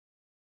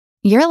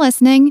You're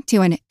listening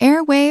to an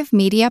Airwave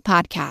Media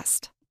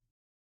Podcast.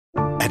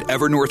 At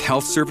Evernorth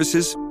Health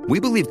Services, we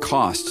believe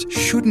costs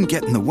shouldn't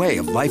get in the way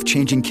of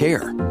life-changing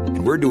care,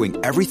 and we're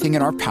doing everything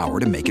in our power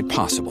to make it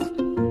possible.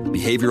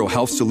 Behavioral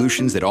health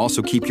solutions that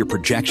also keep your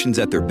projections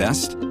at their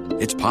best?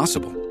 It's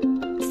possible.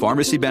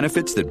 Pharmacy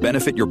benefits that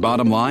benefit your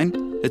bottom line?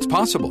 It's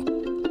possible.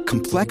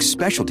 Complex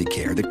specialty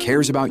care that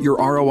cares about your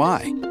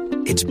ROI?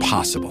 It's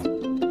possible.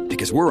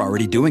 Because we're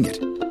already doing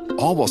it.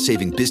 All while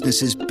saving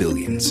businesses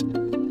billions.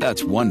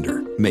 That's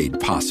Wonder made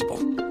possible.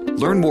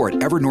 Learn more at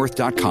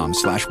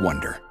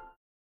evernorth.com/wonder.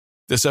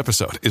 This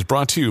episode is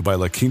brought to you by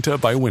La Quinta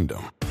by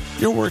Wyndham.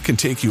 Your work can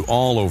take you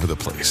all over the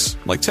place,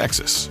 like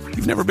Texas.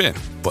 You've never been,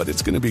 but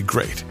it's going to be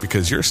great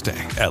because you're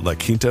staying at La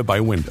Quinta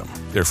by Wyndham.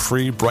 Their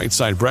free Bright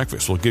Side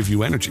breakfast will give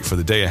you energy for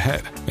the day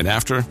ahead. And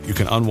after, you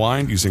can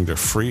unwind using their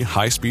free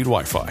high-speed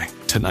Wi-Fi.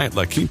 Tonight,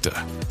 La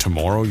Quinta.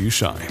 Tomorrow, you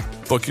shine.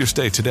 Book your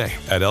stay today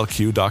at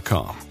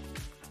lq.com.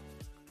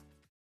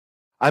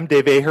 I'm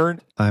Dave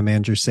Ahern. I'm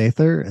Andrew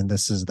Sather, and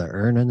this is the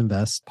Earn and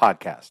Invest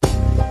podcast.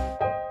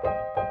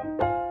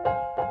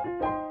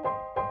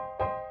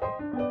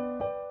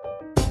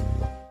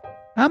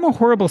 I'm a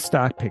horrible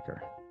stock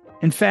picker.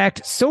 In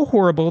fact, so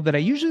horrible that I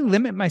usually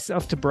limit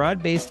myself to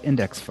broad-based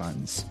index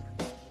funds.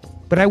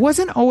 But I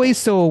wasn't always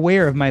so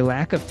aware of my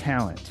lack of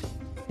talent.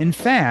 In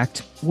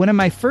fact, one of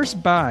my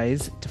first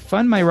buys to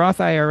fund my Roth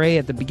IRA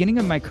at the beginning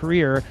of my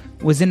career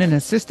was in an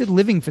assisted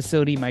living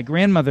facility my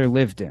grandmother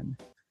lived in.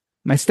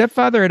 My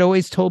stepfather had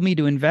always told me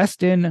to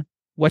invest in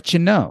what you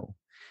know,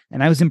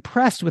 and I was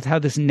impressed with how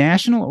this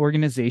national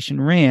organization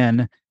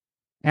ran.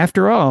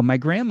 After all, my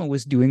grandma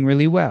was doing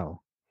really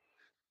well.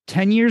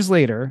 10 years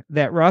later,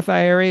 that Roth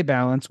IRA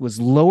balance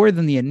was lower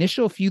than the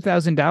initial few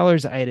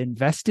 $1,000s I had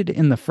invested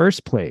in the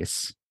first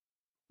place.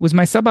 Was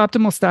my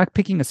suboptimal stock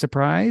picking a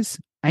surprise?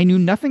 I knew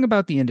nothing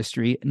about the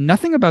industry,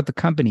 nothing about the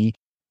company.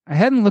 I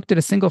hadn't looked at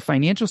a single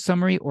financial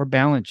summary or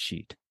balance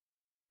sheet.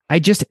 I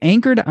just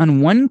anchored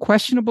on one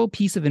questionable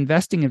piece of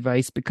investing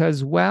advice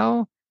because,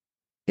 well,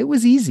 it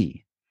was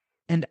easy.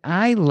 And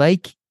I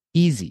like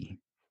easy.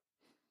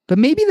 But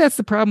maybe that's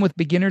the problem with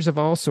beginners of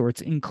all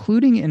sorts,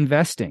 including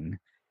investing.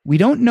 We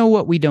don't know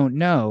what we don't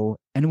know,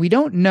 and we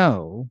don't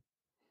know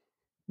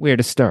where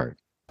to start.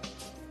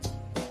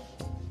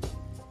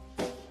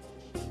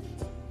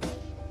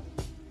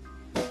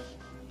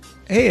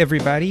 Hey,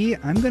 everybody.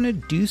 I'm going to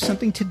do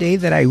something today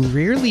that I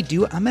rarely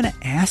do. I'm going to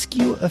ask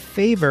you a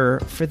favor.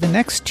 For the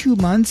next 2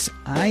 months,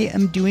 I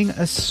am doing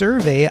a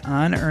survey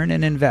on Earn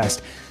and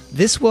Invest.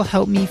 This will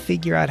help me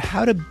figure out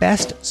how to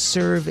best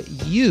serve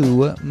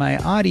you, my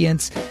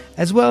audience,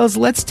 as well as,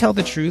 let's tell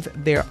the truth,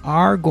 there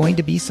are going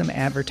to be some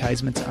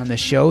advertisements on the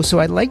show.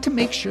 So I'd like to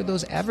make sure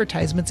those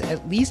advertisements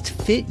at least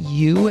fit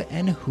you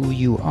and who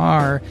you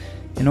are.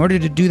 In order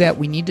to do that,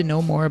 we need to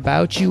know more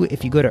about you.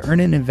 If you go to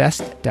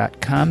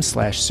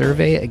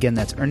earnandinvest.com/survey, again,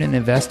 that's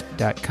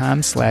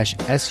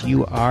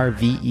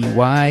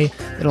earnandinvest.com/SURVEY.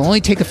 It'll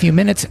only take a few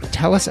minutes.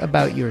 Tell us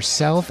about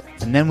yourself,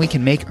 and then we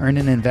can make Earn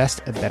and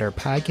Invest a better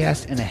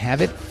podcast and have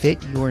it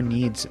fit your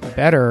needs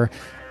better.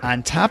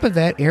 On top of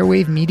that,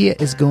 Airwave Media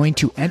is going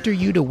to enter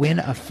you to win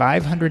a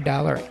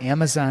 $500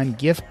 Amazon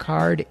gift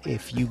card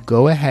if you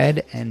go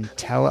ahead and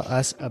tell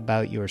us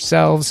about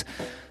yourselves.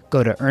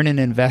 Go to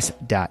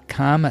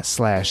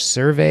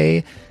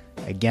earnandinvest.com/survey.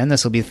 Again,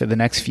 this will be for the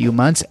next few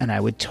months, and I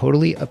would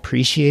totally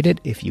appreciate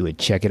it if you would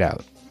check it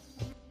out.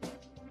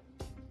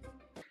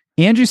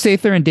 Andrew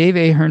Sather and Dave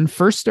Ahern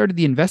first started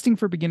the Investing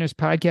for Beginners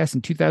podcast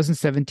in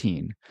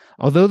 2017.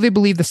 Although they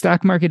believe the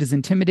stock market is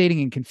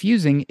intimidating and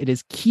confusing, it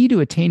is key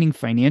to attaining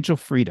financial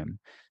freedom.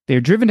 They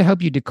are driven to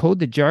help you decode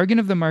the jargon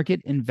of the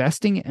market,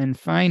 investing, and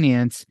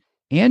finance.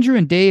 Andrew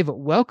and Dave,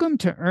 welcome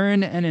to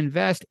Earn and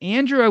Invest.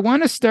 Andrew, I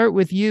want to start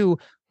with you.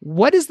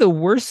 What is the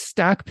worst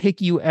stock pick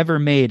you ever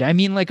made? I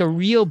mean, like a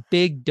real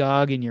big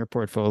dog in your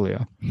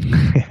portfolio.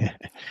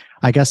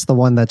 I guess the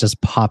one that just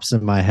pops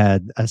in my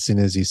head as soon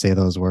as you say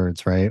those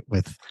words, right?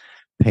 With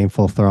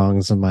painful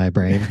throngs in my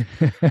brain.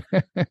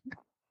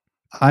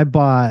 I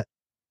bought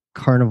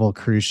Carnival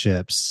cruise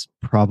ships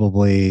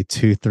probably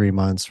 2-3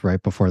 months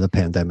right before the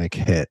pandemic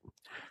hit.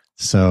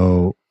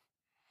 So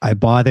I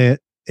bought it.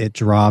 It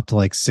dropped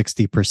like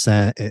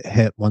 60%. It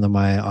hit one of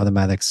my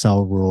automatic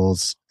sell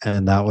rules.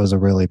 And that was a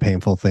really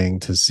painful thing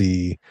to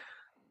see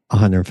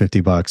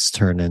 $150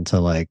 turn into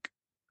like,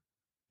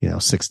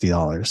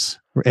 $60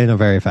 in a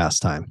very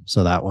fast time.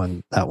 So that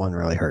one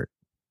really hurt.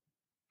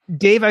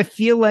 Dave, I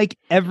feel like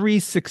every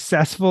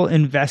successful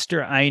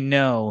investor I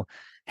know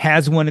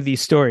has one of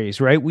these stories,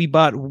 right? We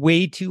bought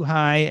way too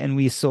high and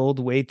we sold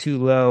way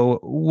too low.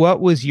 What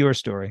was your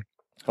story?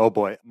 Oh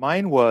boy.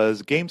 Mine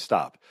was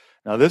GameStop.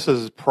 Now, this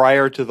is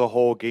prior to the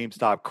whole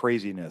GameStop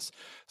craziness.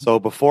 So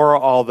before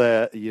all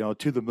the,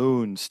 to the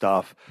moon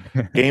stuff,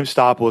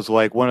 GameStop was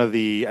like one of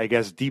the, I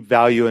guess, deep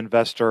value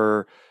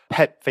investor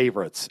pet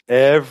favorites.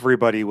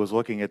 Everybody was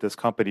looking at this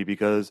company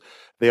because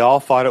they all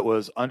thought it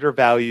was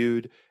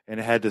undervalued and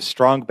it had this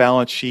strong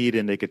balance sheet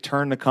and they could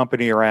turn the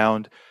company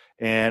around.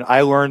 And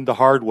I learned the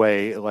hard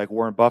way, like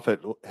Warren Buffett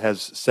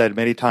has said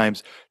many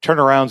times,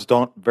 turnarounds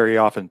don't very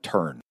often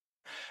turn.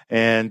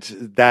 And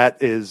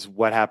that is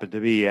what happened to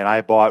me. And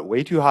I bought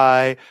way too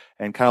high,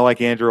 and kind of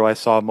like Andrew, I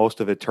saw most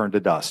of it turn to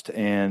dust,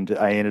 and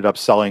I ended up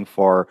selling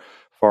for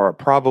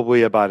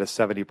probably about a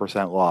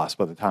 70% loss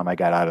by the time I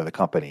got out of the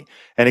company.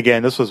 And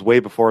again, this was way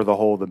before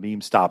the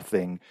meme stock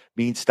thing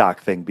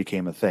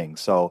became a thing.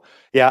 So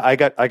yeah, I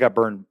got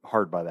burned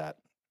hard by that.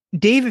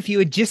 Dave, if you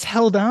had just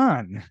held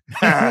on,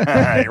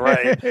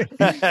 right?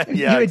 Yeah,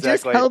 you had exactly.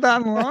 just held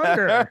on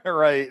longer,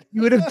 right?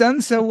 You would have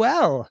done so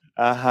well.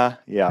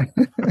 Yeah.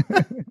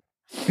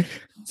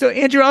 So,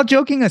 Andrew, all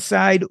joking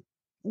aside,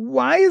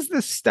 why is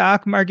the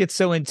stock market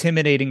so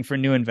intimidating for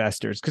new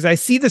investors? Because I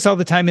see this all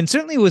the time, and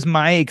certainly it was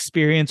my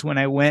experience when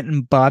I went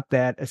and bought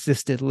that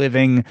assisted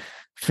living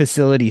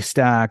facility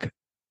stock.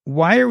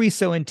 Why are we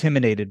so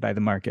intimidated by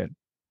the market?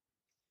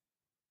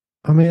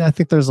 I mean, I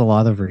think there's a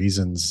lot of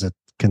reasons. It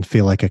can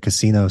feel like a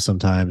casino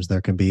sometimes.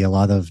 There can be a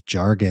lot of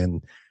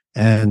jargon,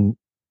 and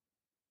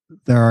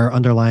there are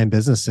underlying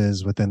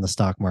businesses within the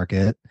stock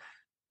market,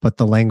 but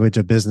the language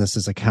of business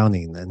is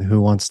accounting, and who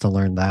wants to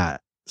learn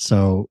that?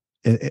 So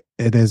it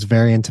is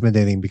very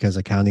intimidating because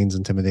accounting's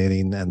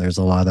intimidating, and there's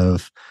a lot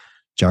of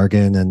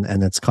jargon,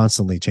 and it's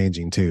constantly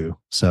changing too.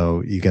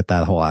 So you get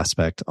that whole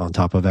aspect on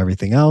top of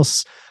everything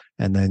else,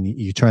 and then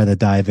you try to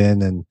dive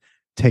in and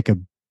take a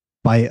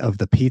bite of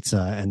the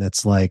pizza, and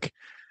it's like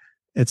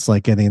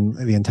getting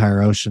the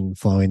entire ocean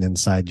flowing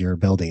inside your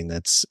building.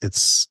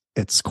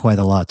 It's quite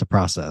a lot to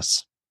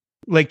process.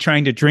 Like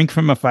trying to drink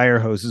from a fire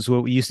hose is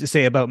what we used to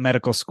say about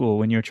medical school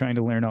when you're trying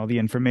to learn all the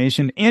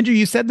information. Andrew,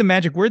 you said the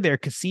magic word there,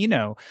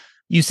 casino.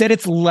 You said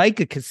it's like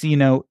a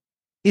casino.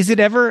 Is it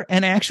ever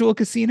an actual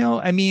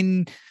casino? I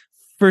mean,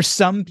 for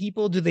some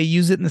people, do they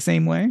use it in the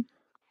same way?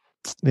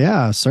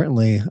 Yeah,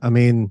 certainly. I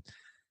mean,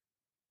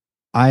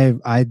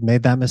 I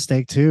made that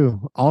mistake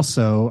too.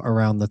 Also,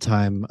 around the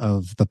time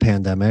of the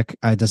pandemic,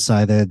 I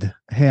decided,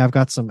 hey, I've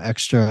got some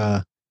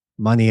extra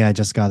money. I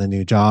just got a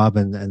new job,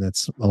 and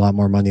it's a lot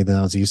more money than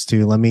I was used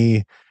to. Let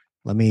me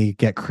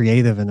get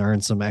creative and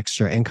earn some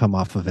extra income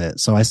off of it.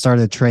 So I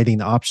started trading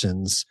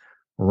options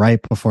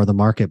right before the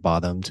market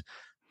bottomed,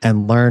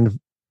 and learned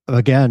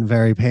again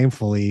very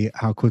painfully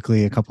how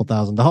quickly a couple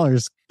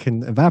 $1,000s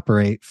can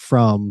evaporate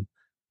from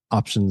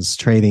options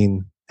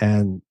trading.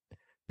 And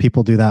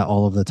people do that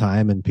all of the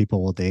time, and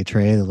people will day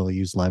trade, they'll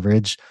use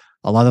leverage.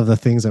 A lot of the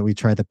things that we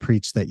try to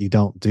preach that you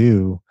don't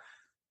do,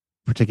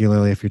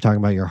 particularly if you're talking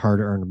about your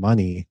hard-earned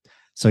money.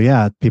 So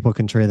yeah, people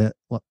can treat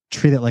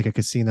it like a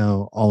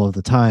casino all of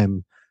the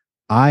time.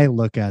 I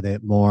look at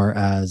it more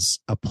as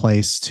a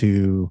place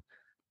to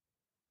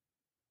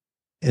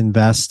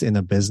invest in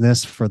a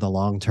business for the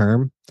long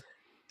term.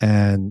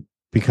 And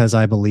because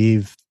I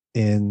believe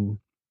in,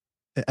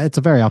 it's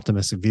a very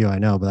optimistic view, I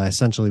know, but I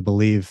essentially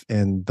believe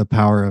in the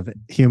power of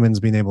humans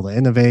being able to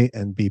innovate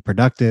and be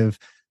productive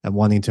and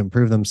wanting to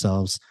improve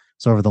themselves.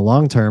 So over the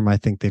long term, I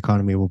think the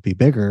economy will be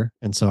bigger.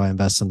 And so I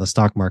invest in the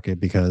stock market,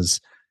 because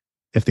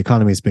if the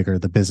economy is bigger,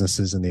 the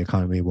businesses in the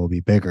economy will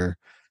be bigger.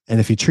 And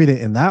if you treat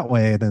it in that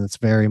way, then it's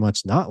very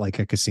much not like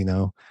a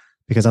casino,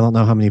 because I don't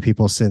know how many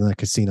people sit in a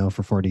casino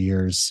for 40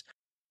 years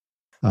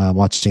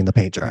watching the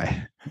paint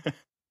dry.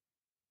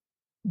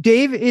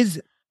 Dave,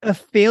 is a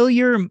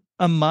failure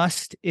a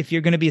must if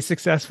you're going to be a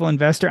successful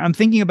investor? I'm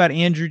thinking about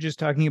Andrew just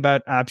talking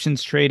about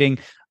options trading.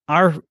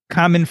 Our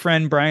common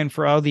friend, Brian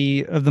Farrell of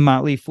the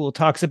Motley Fool,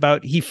 talks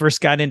about he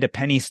first got into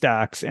penny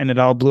stocks and it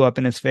all blew up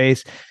in his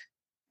face.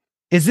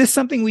 Is this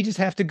something we just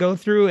have to go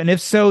through? And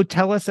if so,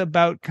 tell us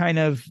about kind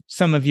of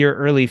some of your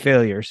early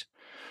failures.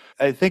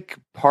 I think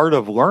part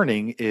of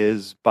learning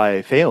is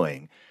by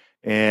failing.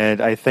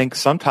 And I think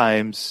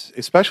sometimes,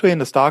 especially in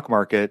the stock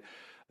market,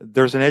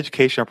 there's an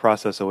educational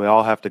process that we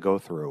all have to go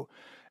through.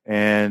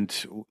 And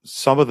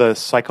some of the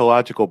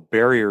psychological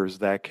barriers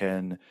that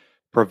can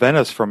prevent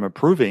us from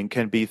improving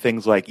can be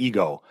things like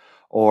ego,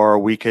 or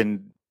we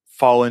can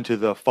fall into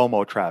the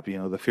FOMO trap,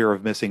 the fear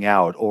of missing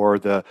out, or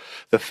the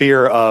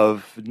fear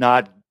of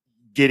not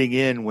getting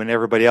in when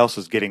everybody else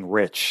is getting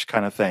rich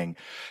kind of thing.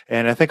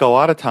 And I think a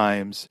lot of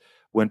times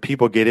when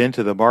people get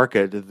into the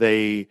market,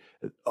 they,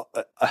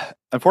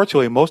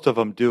 unfortunately, most of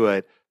them do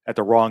it at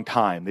the wrong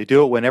time. They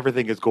do it when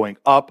everything is going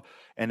up,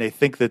 and they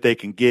think that they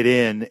can get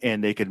in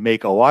and they can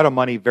make a lot of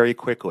money very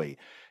quickly.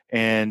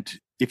 And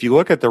if you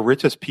look at the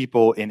richest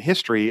people in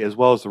history, as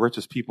well as the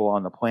richest people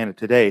on the planet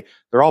today,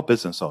 they're all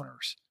business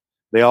owners.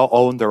 They all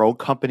own their own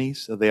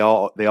companies. They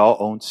all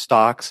own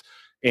stocks.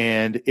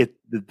 And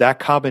that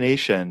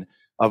combination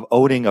of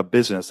owning a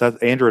business,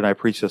 that Andrew and I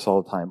preach this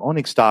all the time.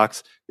 Owning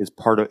stocks is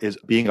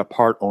being a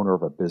part owner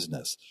of a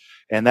business.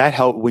 And that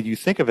when you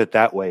think of it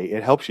that way,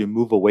 it helps you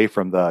move away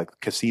from the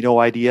casino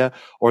idea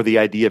or the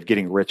idea of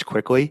getting rich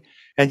quickly.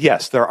 And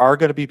yes, there are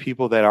going to be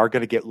people that are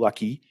going to get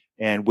lucky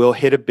and will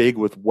hit it big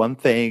with one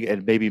thing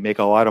and maybe make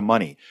a lot of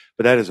money.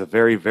 But that is a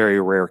very, very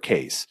rare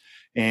case.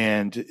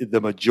 And the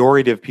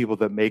majority of people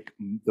that make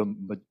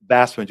the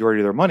vast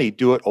majority of their money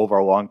do it over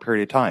a long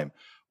period of time.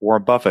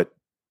 Warren Buffett,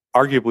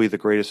 arguably the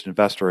greatest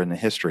investor in the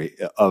history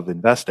of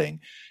investing,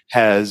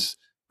 has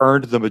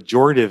earned the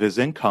majority of his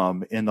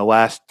income in the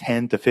last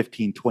 10 to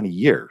 15, 20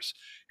 years.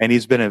 and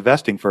he's been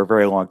investing for a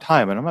very long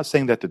time. And I'm not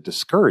saying that to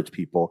discourage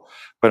people,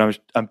 but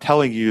I'm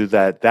telling you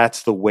that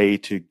that's the way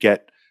to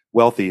get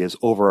wealthy, is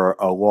over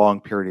a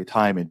long period of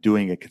time and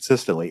doing it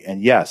consistently.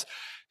 And yes,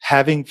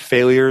 having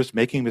failures,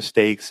 making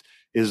mistakes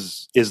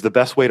is the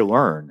best way to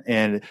learn.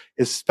 And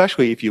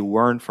especially if you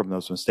learn from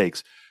those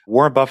mistakes.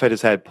 Warren Buffett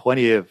has had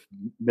plenty of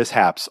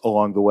mishaps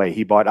along the way.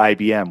 He bought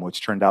IBM,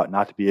 which turned out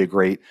not to be a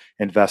great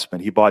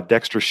investment. He bought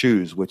Dexter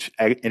Shoes, which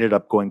ended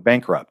up going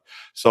bankrupt.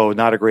 So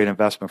not a great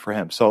investment for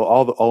him. So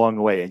along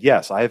the way. And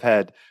yes, I've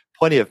had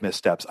plenty of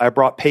missteps. I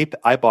bought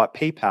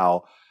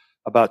PayPal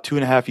about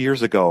 2.5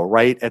 years ago,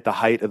 right at the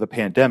height of the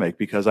pandemic,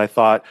 because I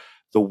thought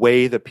the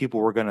way that people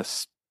were going to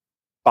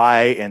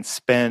buy and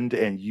spend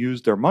and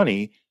use their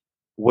money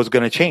was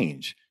going to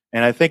change.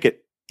 And I think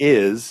it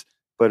is,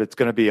 but it's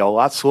going to be a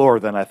lot slower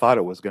than I thought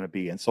it was going to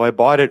be. And so I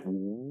bought it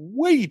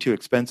way too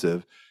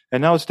expensive,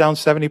 and now it's down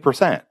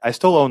 70%. I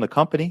still own the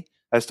company.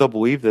 I still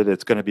believe that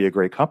it's going to be a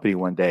great company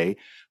one day,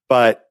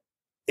 but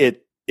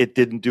it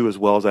didn't do as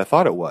well as I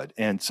thought it would.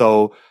 And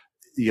so,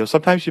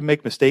 sometimes you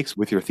make mistakes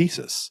with your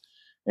thesis.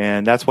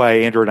 And that's why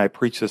Andrew and I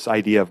preach this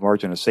idea of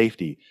margin of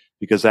safety,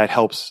 because that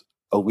helps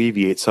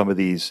alleviate some of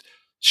these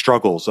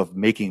struggles of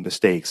making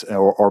mistakes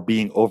or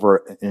being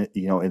over,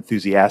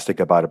 enthusiastic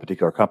about a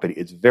particular company.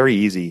 It's very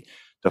easy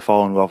to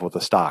fall in love with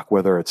a stock,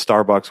 whether it's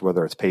Starbucks,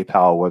 whether it's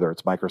PayPal, whether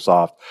it's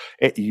Microsoft,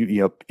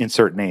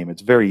 insert name.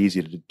 It's very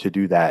easy to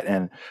do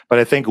that. But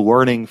I think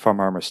learning from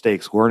our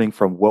mistakes, learning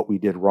from what we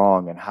did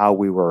wrong and how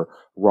we were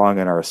wrong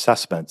in our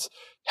assessments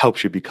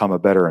helps you become a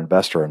better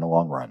investor in the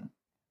long run.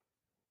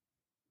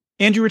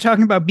 Andrew, we're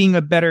talking about being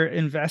a better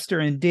investor,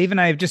 and Dave and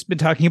I have just been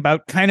talking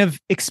about kind of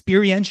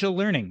experiential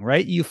learning,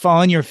 right? You fall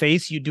on your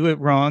face, you do it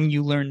wrong,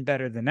 you learn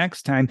better the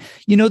next time.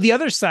 The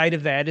other side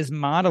of that is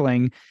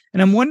modeling.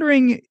 And I'm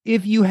wondering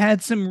if you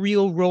had some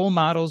real role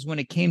models when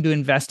it came to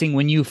investing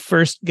when you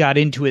first got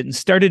into it and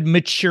started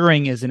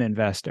maturing as an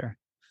investor.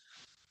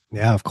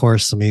 Yeah, of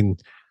course. I mean,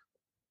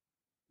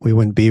 we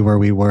wouldn't be where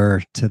we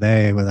were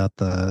today without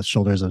the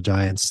shoulders of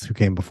giants who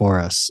came before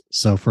us.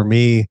 So for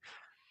me,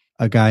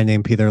 a guy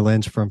named Peter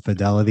Lynch from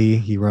Fidelity,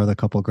 he wrote a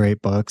couple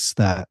great books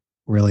that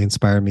really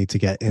inspired me to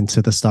get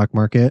into the stock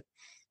market.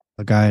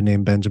 A guy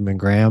named Benjamin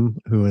Graham,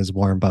 who is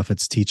Warren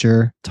Buffett's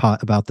teacher,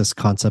 taught about this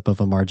concept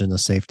of a margin of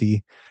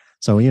safety.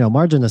 So,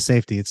 margin of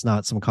safety, it's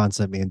not some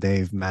concept me and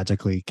Dave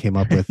magically came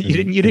up with.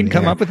 You didn't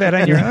come up with that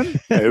on your own?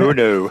 Oh,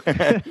 no.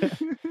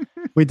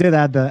 We did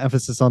add the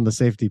emphasis on the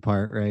safety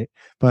part, right?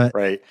 But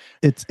right.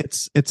 It's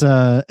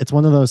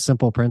one of those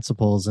simple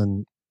principles,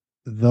 and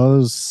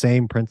those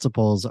same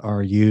principles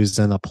are used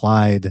and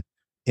applied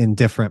in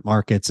different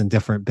markets and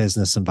different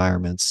business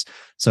environments.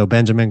 So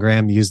Benjamin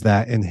Graham used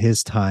that in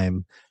his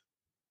time.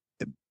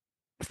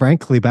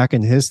 Frankly, back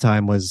in his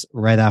time was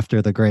right after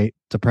the Great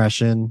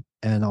Depression,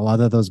 and a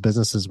lot of those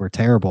businesses were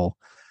terrible.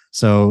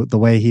 So the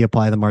way he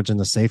applied the margin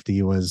of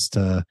safety was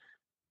to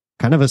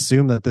kind of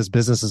assume that this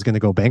business is going to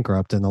go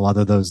bankrupt, and a lot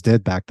of those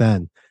did back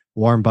then.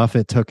 Warren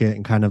Buffett took it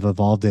and kind of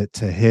evolved it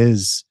to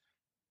his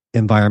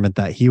environment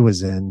that he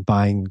was in,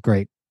 buying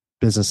great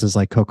businesses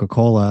like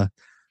Coca-Cola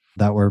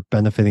that were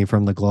benefiting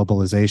from the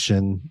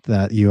globalization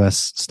that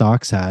US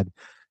stocks had.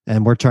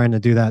 And we're trying to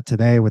do that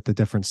today with the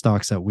different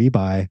stocks that we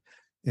buy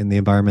in the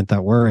environment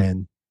that we're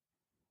in.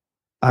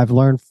 I've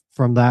learned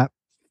from that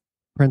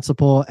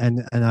principle,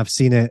 and I've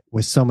seen it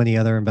with so many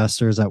other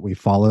investors that we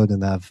followed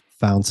and have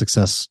found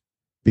success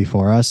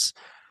before us,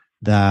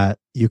 that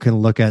you can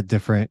look at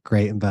different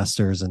great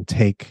investors and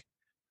take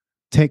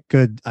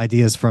good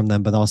ideas from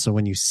them, but also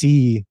when you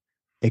see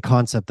a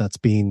concept that's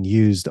being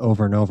used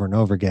over and over and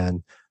over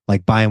again,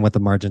 like buying with the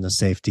margin of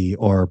safety,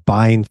 or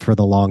buying for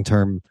the long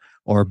term,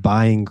 or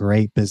buying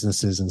great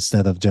businesses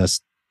instead of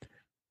just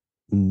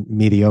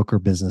mediocre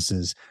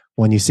businesses.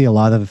 When you see a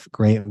lot of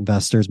great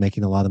investors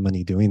making a lot of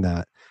money doing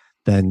that,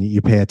 then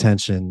you pay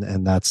attention,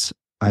 and that's,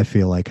 I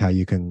feel like, how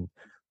you can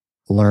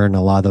learn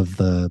a lot of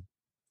the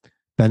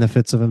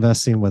benefits of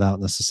investing without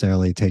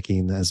necessarily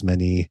taking as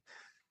many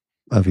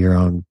of your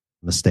own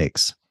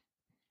mistakes.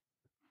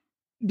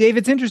 Dave,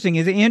 it's interesting.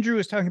 As Andrew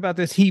was talking about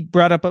this, he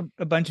brought up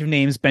a bunch of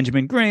names: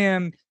 Benjamin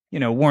Graham,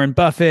 Warren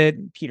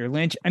Buffett, Peter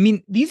Lynch. I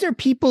mean, these are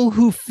people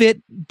who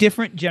fit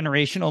different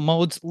generational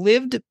modes,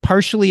 lived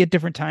partially at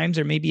different times,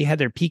 or maybe had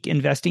their peak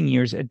investing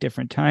years at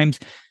different times.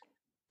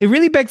 It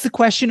really begs the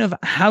question of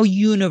how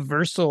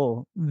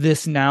universal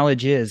this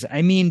knowledge is.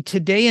 I mean,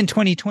 today in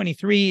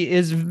 2023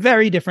 is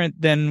very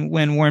different than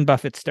when Warren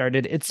Buffett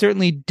started. It's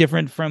certainly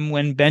different from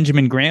when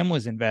Benjamin Graham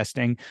was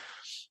investing.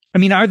 I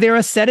mean, are there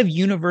a set of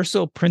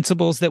universal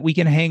principles that we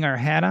can hang our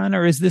hat on,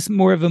 or is this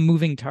more of a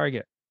moving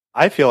target?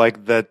 I feel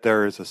like that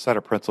there is a set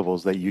of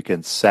principles that you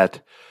can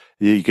set,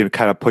 you can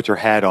kind of put your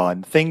hat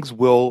on. Things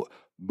will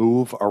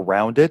move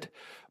around it,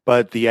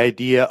 but the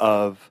idea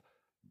of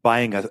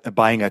buying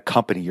a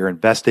company, you're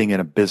investing in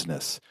a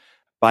business,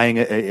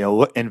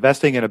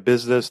 investing in a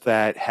business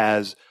that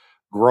has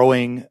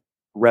growing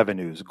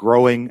revenues,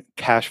 growing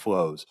cash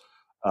flows,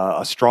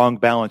 a strong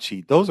balance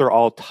sheet. Those are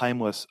all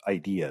timeless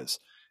ideas.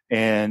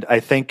 And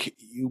I think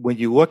when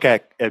you look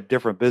at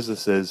different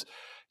businesses,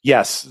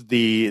 yes,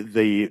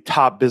 the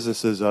top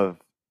businesses of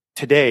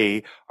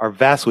today are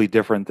vastly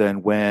different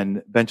than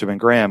when Benjamin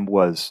Graham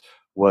was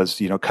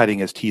cutting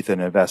his teeth in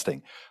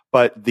investing.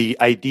 But the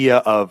idea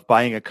of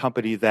buying a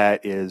company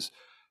that is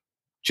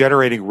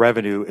generating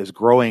revenue, is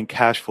growing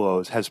cash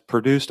flows, has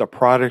produced a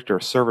product or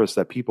service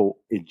that people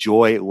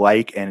enjoy,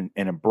 like, and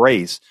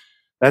embrace,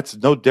 that's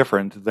no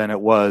different than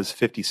it was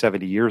 50,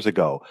 70 years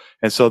ago.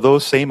 And so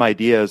those same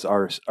ideas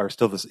are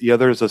still this.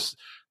 There's this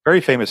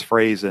very famous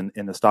phrase in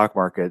the stock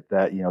market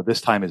that,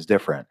 this time is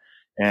different.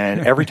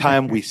 And every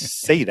time we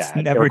say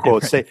that, air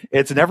quotes, say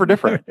it's never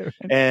different.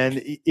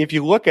 And if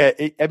you look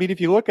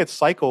at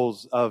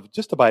cycles of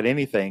just about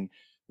anything,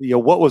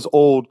 what was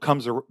old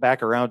comes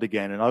back around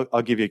again. And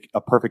I'll give you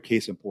a perfect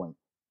case in point.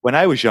 When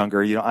I was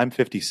younger, I'm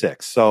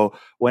 56. So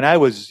when I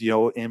was,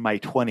 in my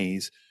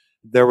 20s,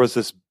 there was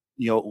this,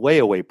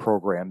 layaway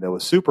program that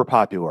was super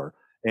popular,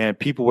 and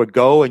people would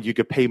go and you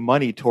could pay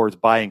money towards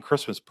buying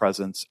Christmas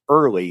presents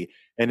early.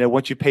 And then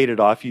once you paid it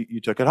off, you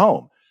took it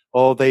home.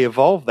 Well, they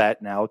evolved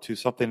that now to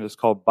something that's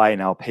called buy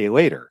now, pay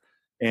later.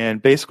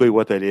 And basically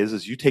what that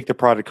is you take the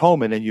product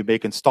home and then you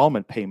make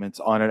installment payments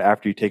on it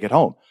after you take it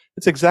home.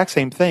 It's the exact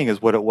same thing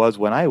as what it was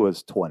when I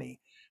was 20,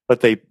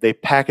 but they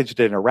packaged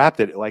it and wrapped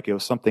it like it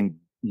was something,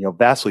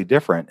 vastly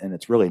different. And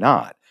it's really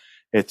not.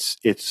 It's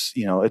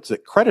a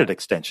credit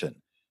extension.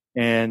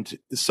 And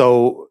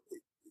so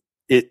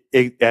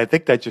I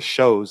think that just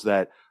shows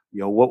that,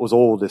 what was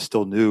old is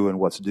still new and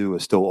what's new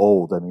is still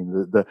old. I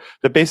mean,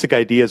 the basic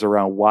ideas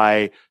around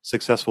why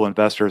successful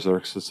investors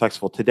are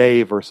successful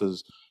today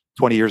versus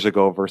 20 years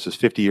ago versus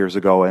 50 years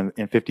ago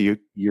and 50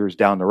 years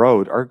down the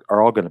road are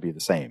all going to be the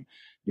same.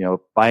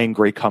 Buying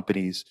great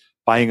companies,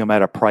 buying them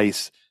at a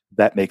price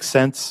that makes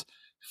sense,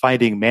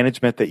 finding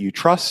management that you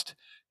trust,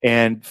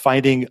 and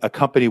finding a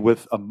company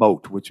with a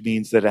moat, which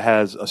means that it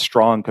has a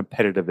strong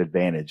competitive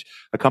advantage.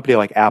 A company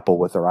like Apple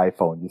with their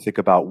iPhone, you think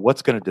about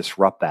what's going to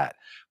disrupt that.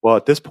 Well,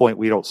 at this point,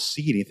 we don't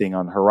see anything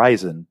on the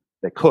horizon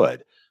that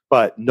could.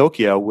 But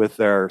Nokia with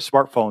their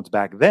smartphones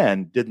back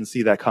then didn't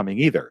see that coming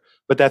either.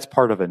 But that's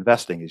part of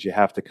investing, is you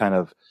have to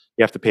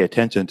pay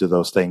attention to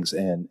those things.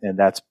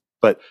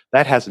 But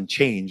that hasn't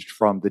changed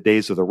from the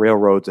days of the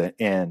railroads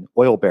and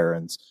oil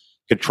barons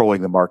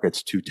controlling the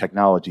markets to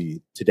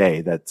technology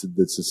today.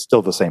 This is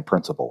still the same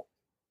principle.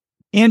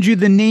 Andrew,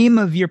 the name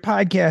of your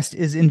podcast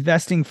is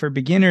Investing for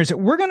Beginners.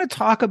 We're going to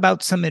talk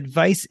about some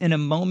advice in a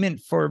moment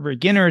for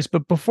beginners.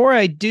 But before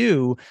I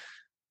do,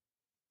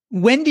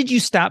 when did you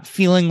stop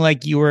feeling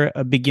like you were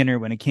a beginner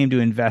when it came to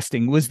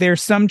investing? Was there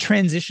some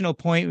transitional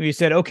point where you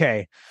said,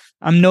 okay,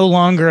 I'm no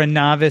longer a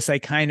novice, I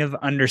kind of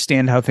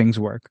understand how things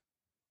work?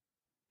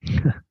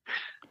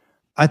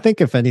 I think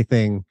if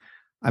anything,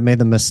 I made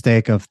the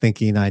mistake of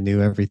thinking I knew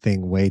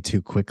everything way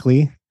too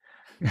quickly.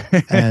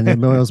 And it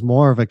was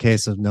more of a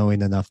case of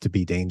knowing enough to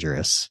be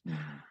dangerous.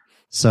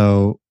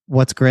 So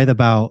what's great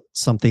about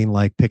something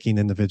like picking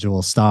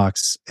individual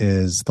stocks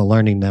is the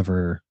learning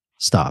never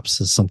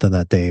stops. It's something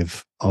that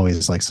Dave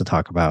always likes to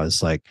talk about.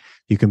 Is like,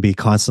 you can be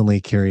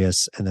constantly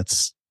curious, and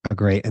it's a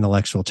great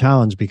intellectual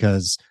challenge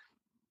because,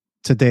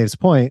 to Dave's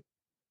point,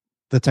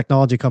 the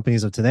technology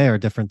companies of today are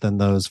different than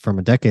those from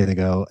a decade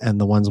ago. And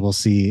the ones we'll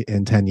see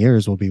in 10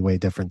 years will be way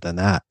different than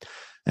that.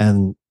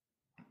 And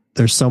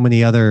there's so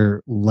many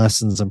other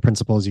lessons and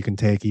principles you can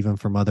take, even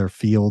from other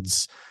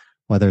fields,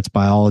 whether it's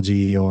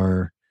biology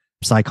or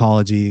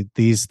psychology.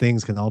 These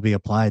things can all be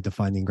applied to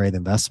finding great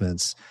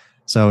investments.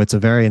 So it's a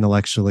very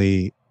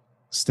intellectually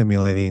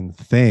stimulating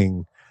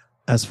thing.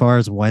 As far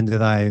as when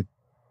did I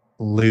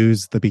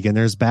lose the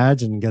beginner's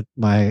badge and get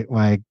my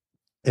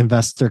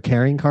investor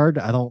carrying card,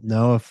 I don't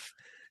know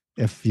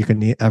if you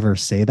can ever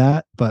say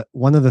that. But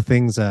one of the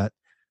things that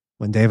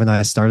when Dave and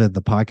I started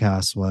the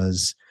podcast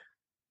was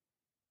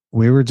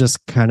we were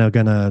just kind of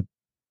going to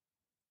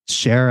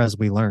share as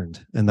we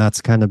learned. And that's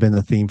kind of been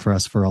the theme for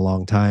us for a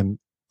long time,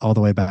 all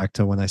the way back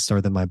to when I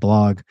started my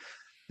blog.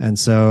 And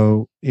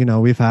so,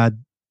 we've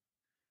had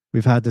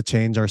to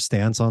change our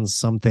stance on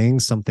some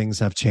things. Some things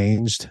have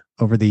changed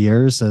over the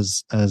years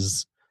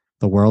as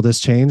the world has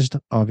changed.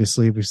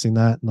 Obviously, we've seen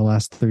that in the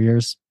last 3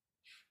 years.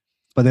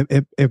 But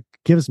it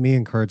gives me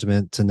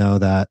encouragement to know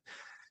that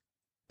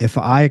if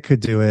I could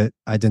do it,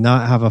 I did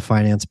not have a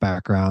finance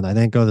background. I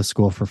didn't go to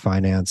school for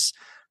finance.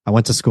 I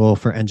went to school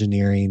for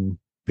engineering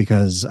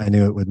because I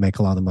knew it would make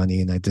a lot of money,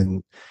 and I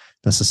didn't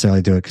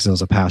necessarily do it because it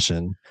was a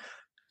passion.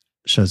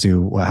 Shows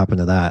you what happened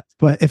to that.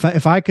 But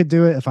if I could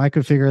do it, if I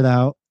could figure it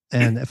out,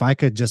 and if I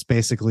could just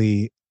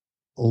basically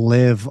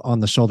live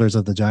on the shoulders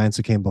of the giants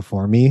who came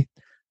before me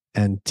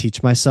and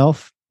teach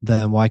myself,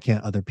 then why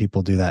can't other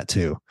people do that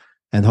too?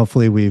 And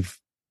hopefully we've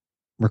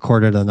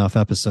recorded enough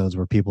episodes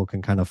where people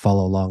can kind of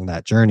follow along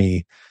that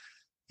journey.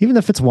 Even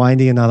if it's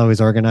windy and not always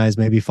organized,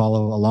 maybe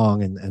follow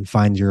along and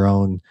find your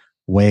own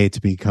way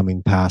to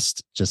becoming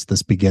past just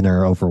this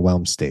beginner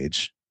overwhelmed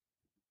stage.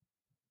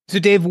 So,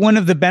 Dave, one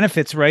of the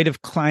benefits, right,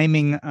 of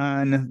climbing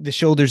on the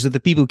shoulders of the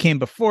people who came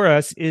before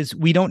us is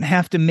we don't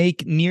have to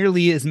make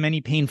nearly as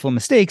many painful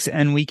mistakes,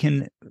 and we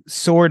can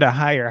soar to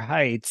higher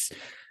heights.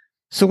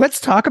 So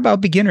let's talk about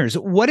beginners.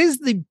 What is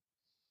the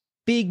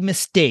big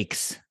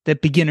mistakes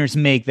that beginners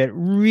make that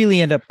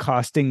really end up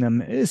costing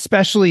them,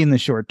 especially in the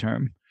short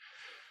term?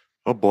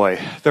 Oh boy,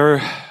 there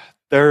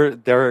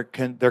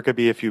could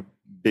be a few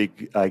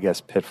big, I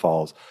guess,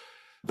 pitfalls.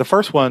 The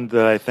first one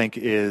that I think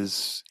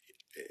is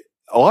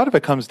a lot of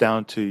it comes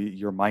down to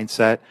your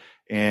mindset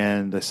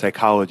and the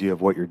psychology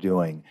of what you're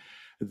doing.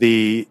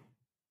 A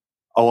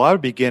lot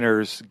of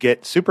beginners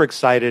get super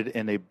excited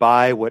and they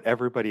buy what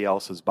everybody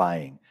else is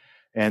buying.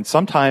 And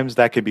sometimes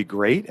that can be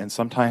great and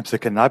sometimes it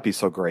cannot be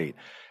so great.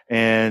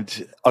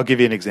 And I'll give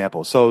you an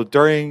example. So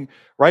kind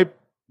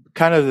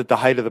of at the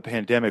height of the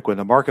pandemic, when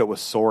the market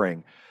was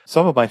soaring,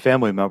 some of my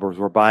family members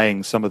were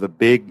buying some of the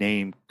big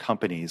name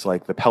companies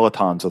like the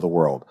Pelotons of the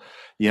world,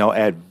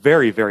 at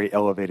very, very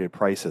elevated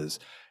prices.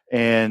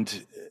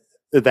 And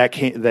that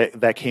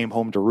came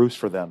home to roost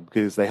for them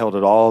because they held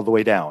it all the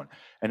way down.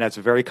 And that's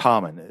very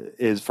common,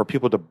 is for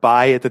people to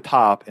buy at the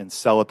top and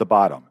sell at the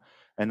bottom.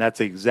 And that's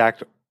the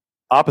exact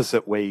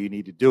opposite way you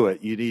need to do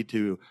it. You need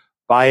to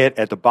buy it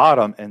at the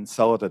bottom and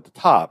sell it at the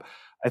top.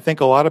 I think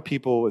a lot of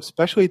people,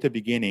 especially at the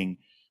beginning,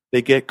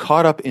 they get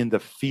caught up in the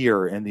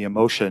fear and the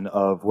emotion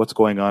of what's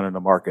going on in the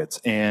markets.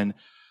 And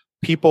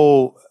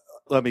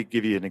let me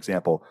give you an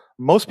example.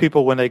 Most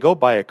people, when they go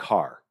buy a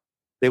car,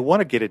 they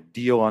want to get a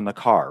deal on the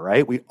car,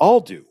 right? We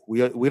all do.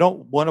 We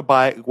don't want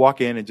to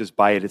walk in and just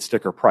buy it at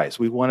sticker price.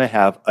 We want to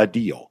have a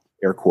deal,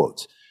 air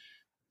quotes.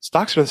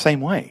 Stocks are the same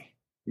way.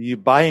 You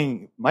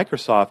buying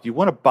Microsoft, you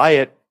want to buy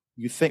it,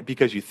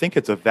 because you think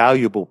it's a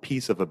valuable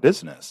piece of a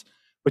business,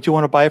 but you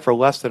want to buy it for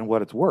less than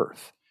what it's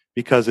worth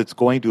because it's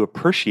going to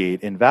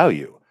appreciate in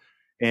value.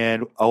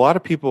 And a lot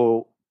of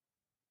people,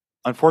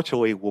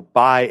 unfortunately, will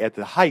buy at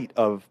the height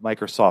of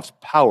Microsoft's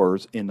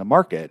powers in the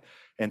market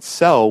and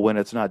sell when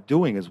it's not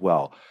doing as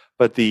well.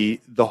 But the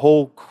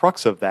whole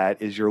crux of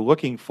that is you're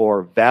looking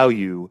for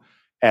value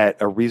at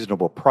a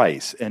reasonable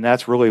price. And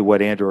that's really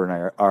what Andrew and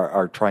I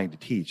are trying to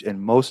teach.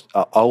 And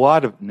a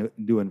lot of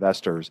new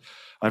investors,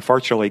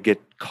 unfortunately,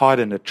 get caught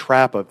in the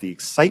trap of the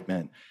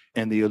excitement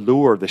and the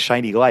allure of the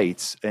shiny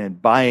lights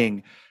and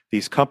buying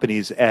these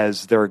companies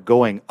as they're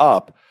going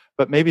up,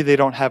 but maybe they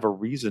don't have a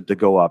reason to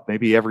go up.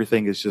 Maybe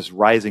everything is just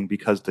rising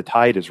because the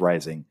tide is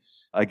rising.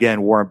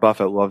 Again, Warren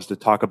Buffett loves to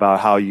talk about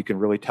how you can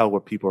really tell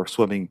what people are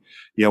swimming,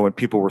 when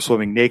people were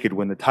swimming naked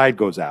when the tide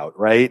goes out,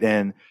 right?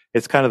 And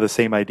it's kind of the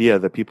same idea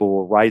that people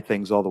will ride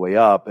things all the way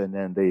up and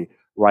then they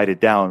ride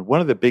it down.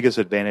 One of the biggest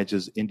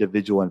advantages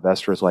individual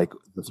investors like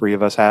the three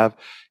of us have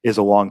is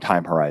a long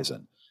time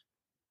horizon.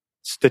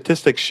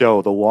 Statistics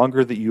show the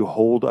longer that you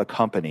hold a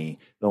company,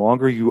 the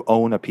longer you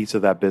own a piece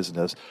of that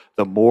business,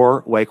 the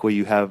more likely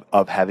you have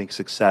of having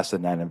success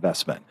in that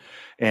investment.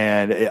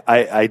 And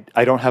I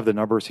don't have the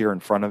numbers here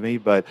in front of me,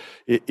 but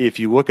if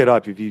you look it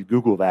up, if you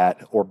Google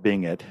that or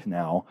Bing it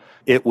now,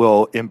 it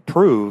will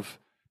improve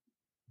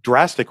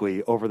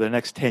drastically over the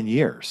next 10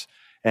 years.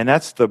 And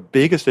that's the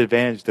biggest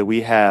advantage that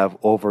we have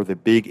over the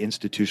big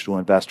institutional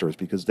investors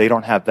because they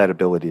don't have that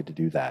ability to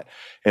do that.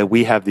 And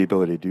we have the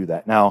ability to do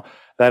that. Now,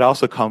 that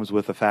also comes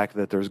with the fact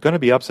that there's going to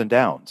be ups and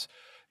downs.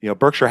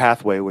 Berkshire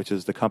Hathaway, which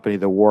is the company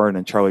that Warren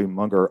and Charlie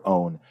Munger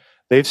own,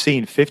 they've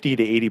seen 50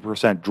 to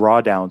 80%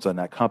 drawdowns on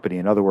that company.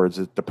 In other words,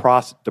 the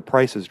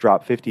price has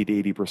dropped 50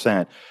 to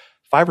 80%,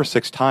 5 or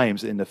 6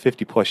 times in the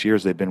 50 plus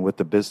years they've been with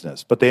the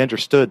business. But they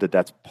understood that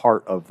that's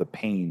part of the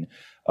pain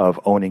of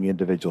owning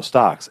individual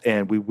stocks.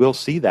 And we will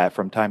see that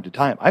from time to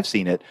time. I've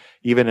seen it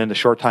even in the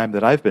short time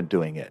that I've been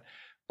doing it.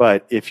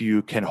 But if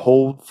you can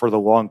hold for the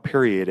long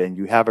period and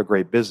you have a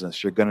great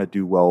business, you're going to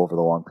do well over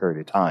the long period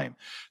of time.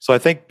 So I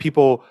think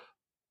people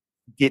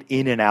get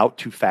in and out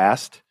too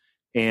fast,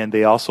 and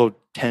they also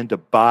tend to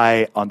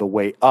buy on the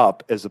way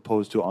up as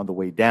opposed to on the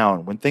way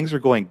down. When things are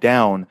going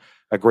down,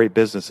 a great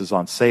business is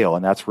on sale,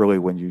 and that's really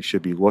when you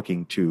should be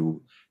looking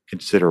to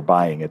consider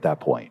buying at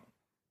that point.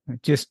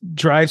 It just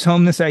drives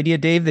home this idea,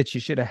 Dave, that you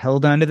should have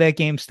held on to that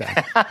GameStop.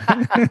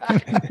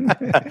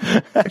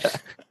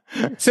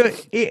 So,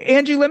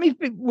 Andrew, let me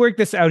work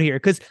this out here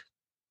because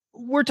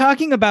we're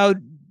talking about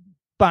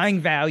buying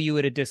value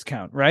at a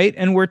discount, right?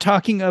 And we're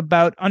talking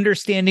about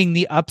understanding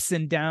the ups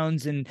and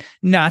downs and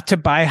not to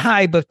buy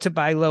high, but to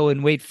buy low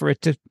and wait for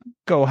it to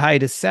go high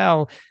to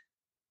sell.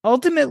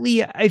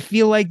 Ultimately, I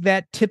feel like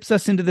that tips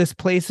us into this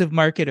place of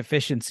market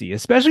efficiency,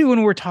 especially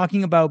when we're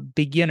talking about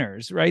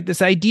beginners, right?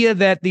 This idea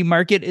that the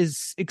market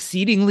is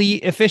exceedingly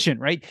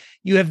efficient, right?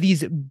 You have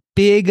these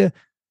big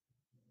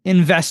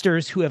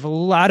investors who have a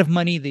lot of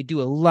money, they do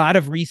a lot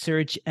of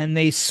research, and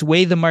they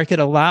sway the market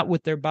a lot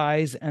with their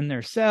buys and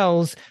their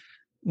sells,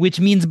 which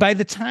means by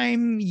the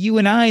time you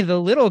and I, the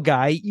little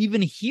guy,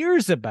 even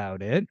hears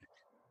about it,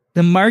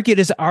 the market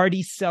is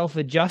already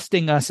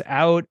self-adjusting us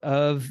out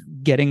of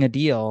getting a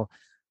deal.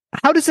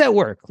 How does that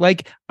work?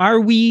 Like, are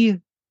we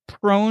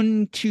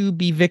prone to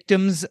be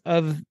victims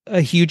of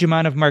a huge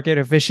amount of market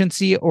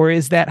efficiency, or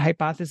is that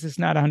hypothesis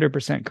not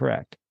 100%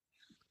 correct?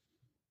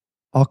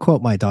 I'll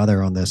quote my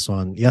daughter on this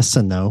one. Yes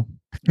and no.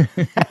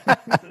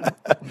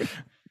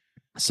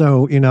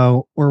 So,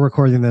 we're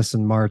recording this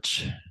in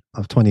March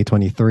of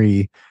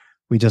 2023.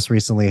 We just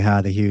recently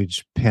had a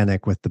huge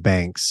panic with the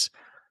banks.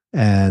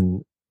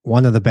 And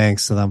one of the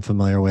banks that I'm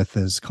familiar with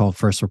is called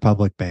First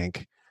Republic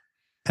Bank.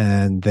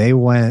 And they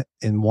went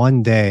in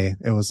one day,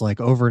 it was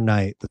like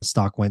overnight, the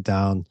stock went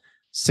down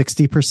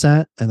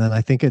 60%. And then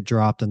I think it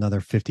dropped another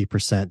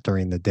 50%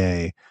 during the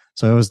day.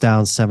 So it was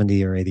down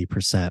 70 or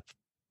 80%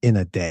 in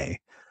a day.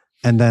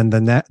 And then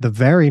the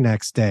very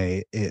next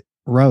day, it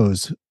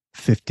rose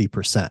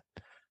 50%.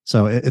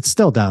 So it's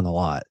still down a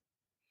lot,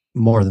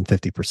 more than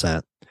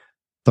 50%,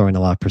 throwing a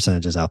lot of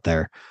percentages out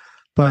there.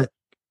 But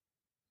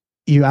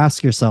you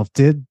ask yourself,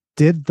 did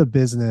the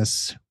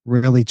business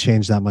really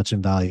change that much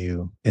in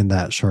value in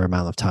that short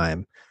amount of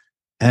time?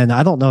 And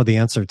I don't know the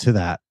answer to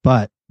that,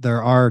 but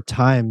there are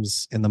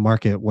times in the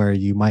market where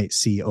you might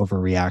see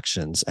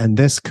overreactions, and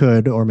this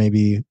could or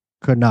maybe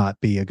could not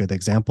be a good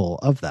example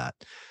of that.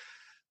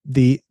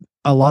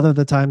 A lot of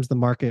the times the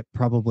market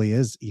probably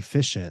is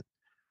efficient,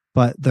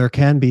 but there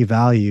can be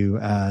value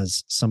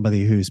as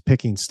somebody who's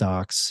picking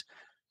stocks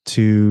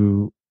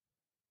to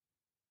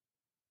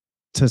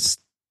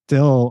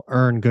still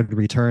earn good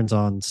returns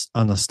on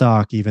the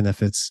stock, even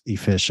if it's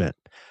efficient.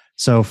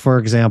 So, for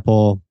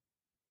example,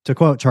 to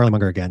quote Charlie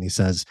Munger again, he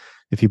says,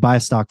 if you buy a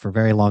stock for a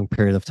very long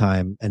period of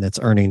time and it's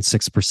earning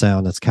 6%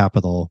 on its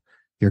capital,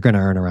 you're going to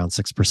earn around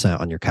 6%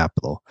 on your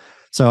capital.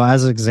 So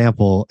as an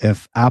example,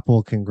 if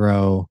Apple can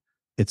grow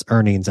its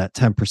earnings at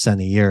 10%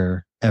 a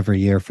year every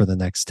year for the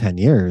next 10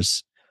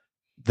 years,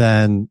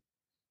 then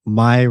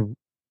my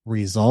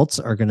results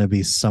are going to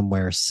be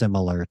somewhere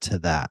similar to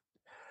that.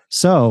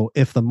 So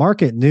if the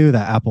market knew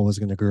that Apple was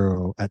going to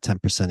grow at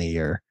 10% a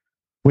year,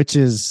 which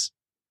is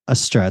a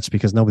stretch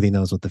because nobody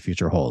knows what the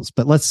future holds,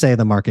 but let's say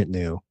the market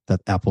knew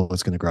that Apple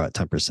was going to grow at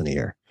 10% a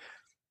year,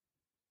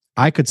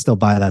 I could still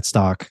buy that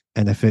stock.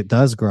 And if it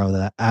does grow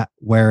that at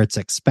where it's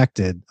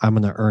expected, I'm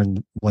going to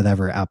earn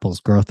whatever Apple's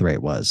growth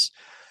rate was.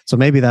 So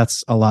maybe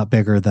that's a lot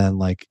bigger than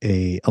like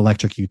a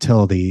electric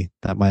utility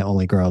that might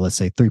only grow, let's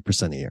say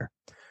 3% a year.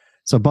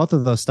 So both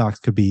of those stocks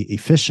could be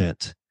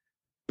efficient,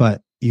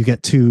 but you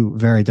get two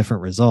very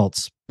different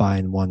results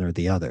buying one or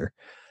the other.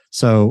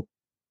 So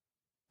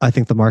I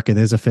think the market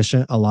is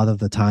efficient a lot of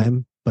the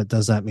time, but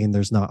does that mean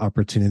there's not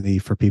opportunity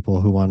for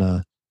people who want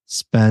to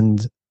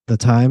spend the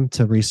time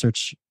to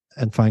research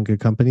and find good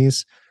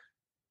companies?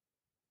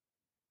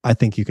 I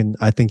think you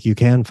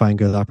can find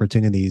good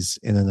opportunities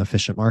in an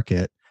efficient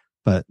market,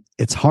 but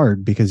it's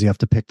hard because you have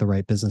to pick the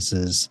right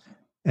businesses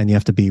and you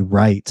have to be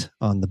right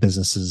on the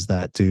businesses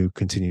that do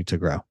continue to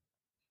grow.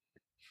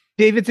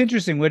 Dave, it's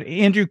interesting what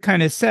Andrew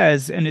kind of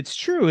says, and it's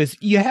true, is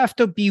you have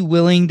to be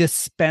willing to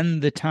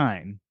spend the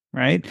time,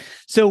 right?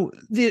 So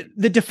the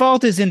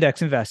default is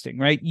index investing,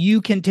 right?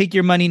 You can take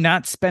your money,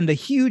 not spend a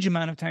huge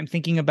amount of time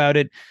thinking about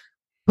it,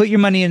 put your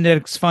money in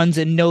index funds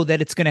and know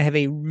that it's going to have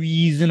a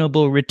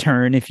reasonable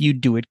return if you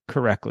do it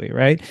correctly,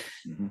 right?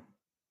 Mm-hmm.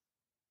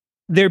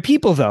 There are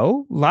people,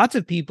 though, lots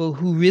of people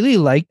who really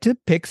like to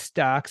pick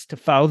stocks to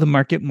follow the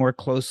market more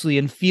closely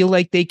and feel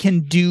like they can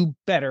do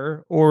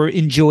better or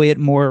enjoy it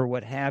more or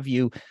what have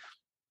you.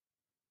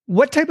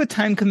 What type of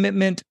time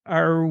commitment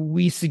are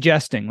we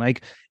suggesting?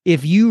 Like,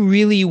 if you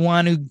really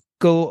want to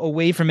go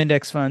away from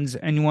index funds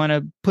and you want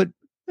to put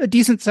a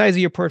decent size of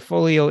your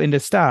portfolio into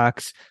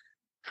stocks,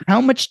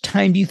 how much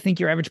time do you think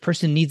your average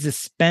person needs to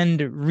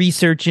spend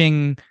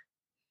researching,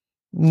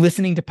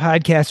 listening to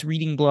podcasts,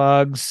 reading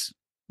blogs,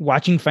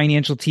 watching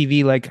financial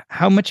TV? Like,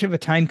 how much of a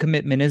time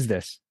commitment is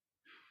this?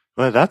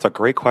 Well, that's a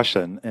great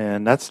question.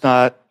 And that's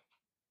an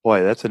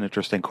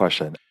interesting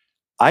question.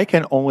 I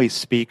can only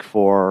speak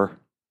for,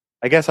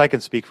 I guess I can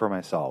speak for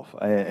myself,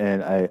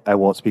 and I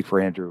won't speak for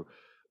Andrew.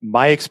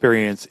 My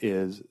experience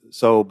is,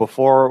 so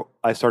before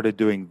I started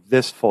doing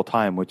this full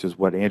time, which is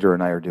what Andrew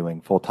and I are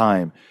doing full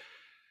time,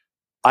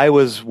 I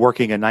was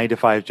working a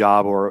 9-to-5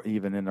 job, or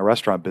even in the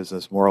restaurant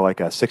business, more like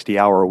a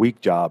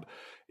 60-hour-a-week job.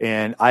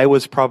 And I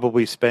was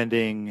probably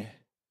spending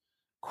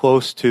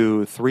close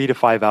to 3 to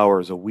 5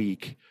 hours a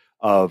week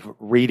of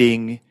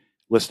reading,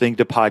 listening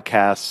to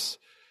podcasts,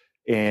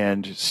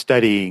 and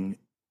studying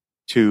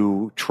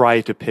to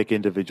try to pick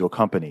individual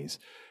companies.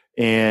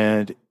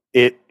 And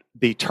the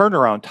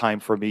turnaround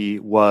time for me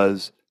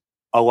was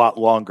a lot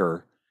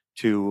longer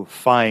to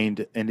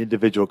find an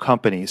individual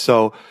company.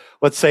 So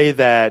let's say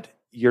that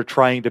you're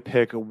trying to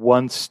pick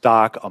one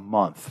stock a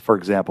month, for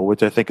example,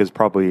 which I think is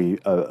probably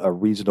a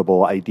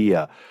reasonable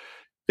idea.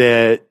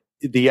 That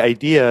the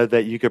idea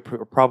that you could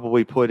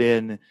probably put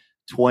in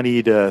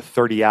 20 to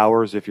 30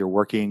 hours if you're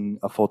working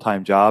a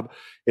full-time job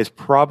is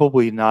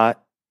probably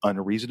not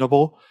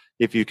unreasonable.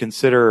 If you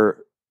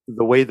consider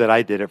the way that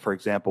I did it, for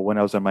example, when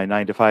I was on my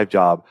 9-to-5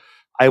 job,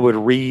 I would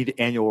read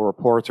annual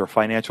reports or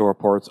financial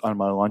reports on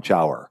my lunch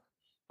hour.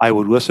 I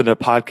would listen to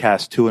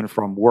podcasts to and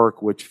from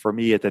work, which for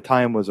me at the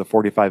time was a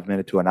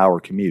 45-minute to an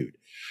hour commute.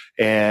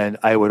 And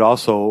I would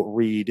also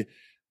read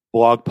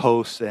blog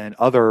posts and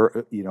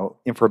other,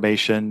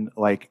 information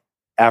like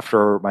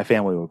after my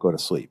family would go to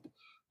sleep.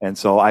 And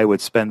so I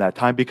would spend that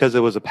time because it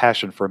was a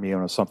passion for me and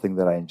it was something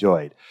that I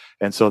enjoyed.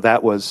 And so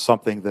that was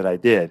something that I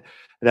did.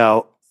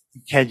 Now,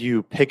 Can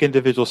you pick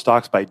individual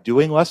stocks by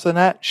doing less than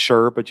that?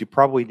 Sure, but you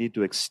probably need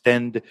to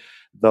extend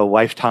the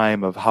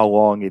lifetime of how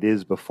long it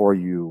is before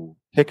you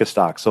pick a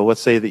stock. So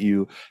let's say that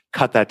you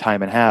cut that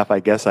time in half.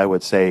 I guess I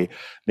would say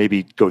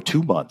maybe go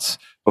 2 months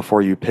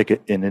before you pick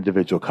an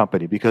individual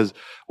company, because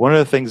one of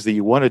the things that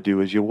you want to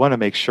do is you want to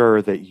make sure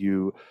that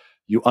you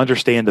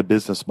understand the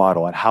business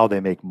model and how they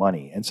make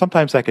money. And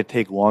sometimes that could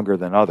take longer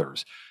than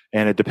others.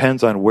 And it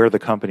depends on where the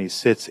company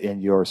sits in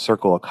your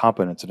circle of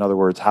competence. In other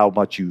words, how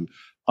much you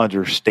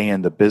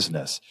understand the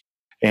business.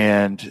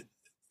 And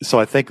so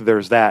I think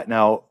there's that.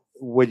 Now,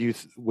 when you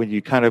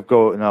kind of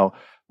go, now,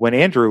 when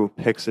Andrew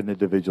picks an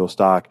individual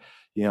stock,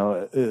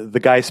 the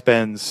guy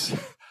spends,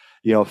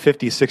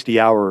 50, 60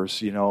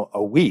 hours,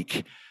 a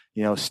week,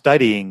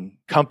 studying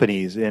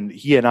companies. And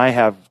he and I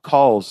have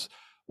calls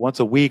once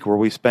a week where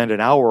we spend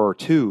an hour or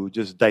two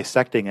just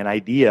dissecting an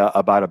idea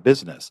about a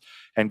business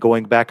and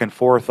going back and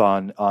forth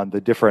on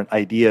the different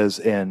ideas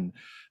and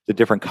the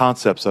different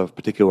concepts of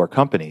particular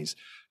companies.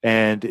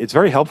 And it's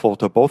very helpful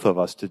to both of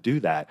us to do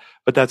that.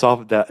 But that's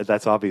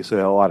obviously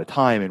a lot of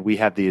time, and we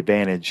have the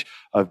advantage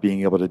of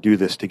being able to do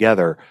this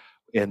together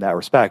in that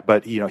respect.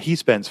 But he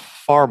spends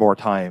far more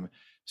time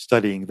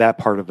studying that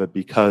part of it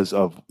because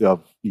of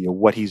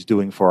what he's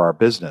doing for our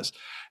business.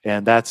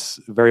 And that's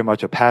very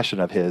much a passion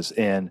of his.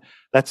 And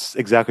that's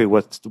exactly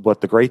what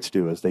the greats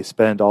do, is they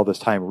spend all this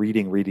time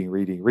reading.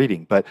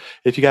 But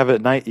if you have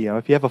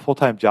if you have a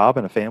full-time job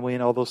and a family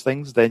and all those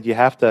things, then you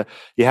have to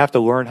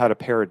learn how to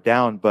pare it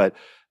down. But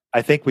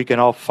I think we can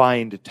all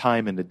find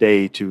time in the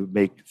day to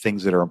make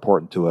things that are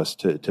important to us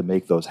to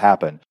make those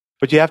happen.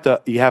 But you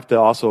have to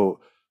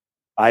also,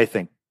 I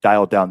think,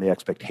 dial down the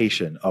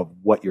expectation of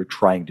what you're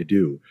trying to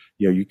do.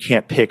 You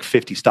can't pick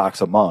 50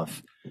 stocks a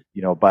month,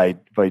 by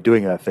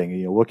doing that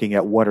thing. Looking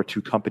at 1 or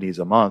 2 companies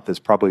a month is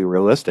probably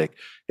realistic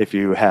if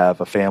you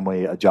have a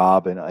family, a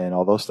job, and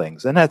all those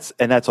things. And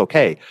that's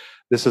okay.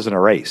 This isn't a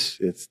race.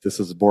 This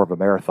is more of a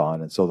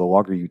marathon. And so the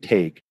longer you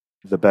take,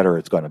 the better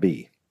it's going to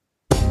be.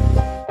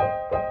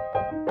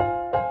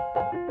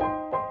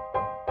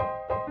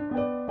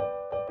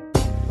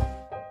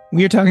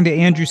 We are talking to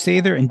Andrew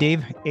Sather and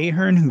Dave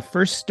Ahern, who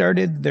first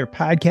started their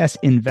podcast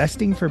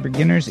Investing for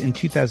Beginners in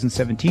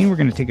 2017. We're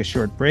going to take a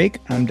short break.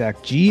 I'm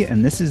Doc G,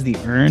 and this is the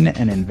Earn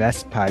and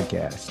Invest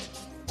podcast.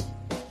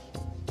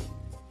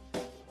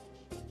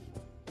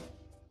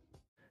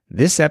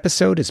 This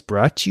episode is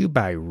brought to you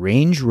by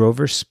Range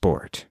Rover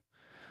Sport.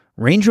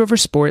 Range Rover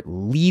Sport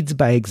leads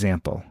by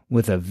example.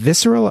 With a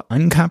visceral,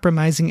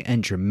 uncompromising,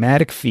 and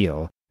dramatic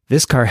feel,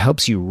 this car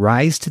helps you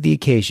rise to the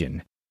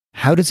occasion.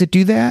 How does it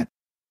do that?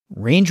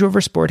 Range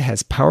Rover Sport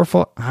has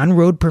powerful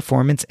on-road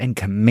performance and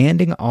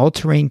commanding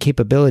all-terrain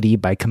capability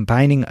by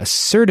combining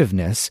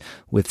assertiveness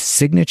with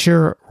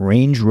signature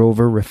Range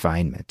Rover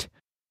refinement.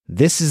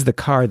 This is the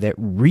car that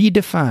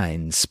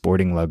redefines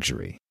sporting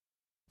luxury.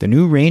 The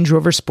new Range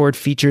Rover Sport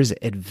features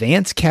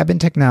advanced cabin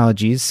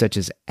technologies such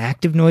as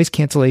active noise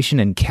cancellation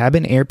and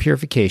cabin air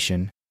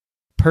purification,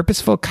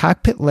 purposeful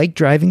cockpit-like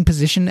driving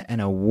position,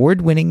 and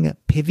award-winning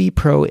Pivi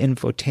Pro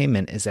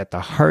infotainment is at the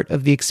heart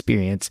of the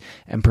experience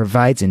and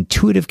provides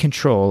intuitive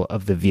control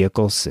of the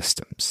vehicle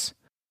systems.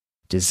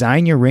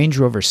 Design your Range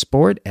Rover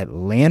Sport at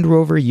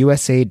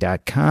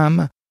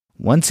LandRoverUSA.com.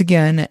 Once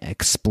again,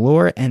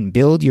 explore and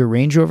build your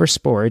Range Rover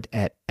Sport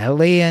at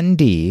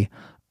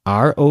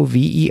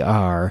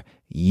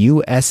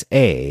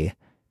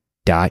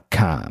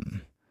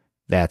LandRoverUSA.com.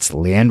 That's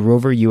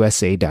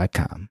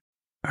LandRoverUSA.com.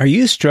 Are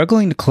you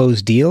struggling to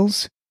close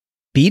deals?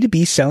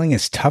 B2B selling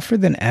is tougher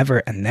than ever,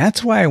 and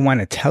that's why I want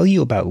to tell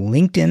you about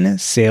LinkedIn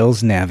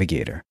Sales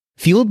Navigator.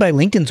 Fueled by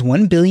LinkedIn's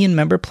 1 billion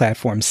member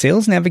platform,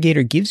 Sales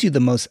Navigator gives you the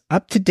most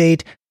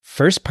up-to-date,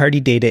 first-party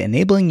data,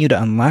 enabling you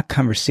to unlock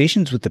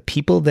conversations with the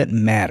people that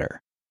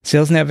matter.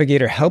 Sales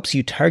Navigator helps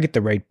you target the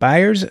right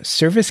buyers,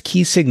 surface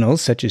key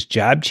signals such as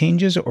job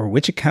changes or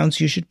which accounts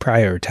you should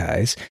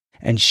prioritize,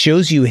 and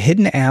shows you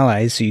hidden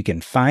allies so you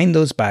can find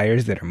those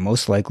buyers that are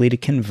most likely to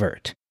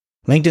convert.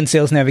 LinkedIn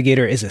Sales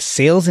Navigator is a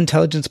sales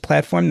intelligence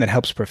platform that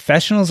helps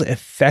professionals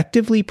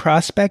effectively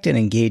prospect and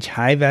engage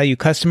high-value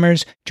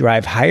customers,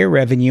 drive higher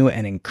revenue,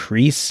 and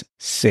increase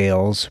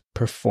sales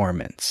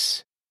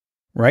performance.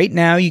 Right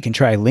now, you can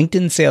try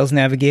LinkedIn Sales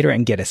Navigator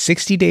and get a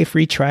 60-day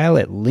free trial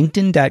at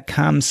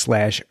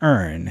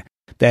linkedin.com/earn.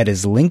 That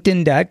is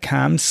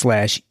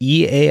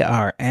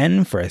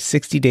linkedin.com/EARN for a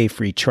 60-day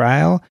free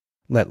trial.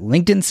 Let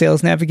LinkedIn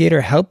Sales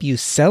Navigator help you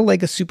sell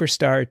like a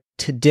superstar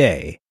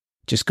today.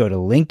 Just go to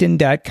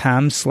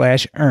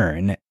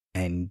linkedin.com/earn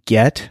and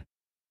get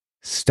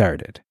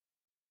started.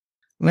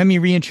 Let me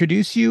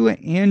reintroduce you.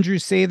 Andrew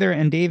Sather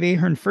and Dave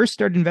Ahern first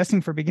started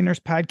Investing for Beginners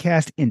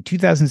podcast in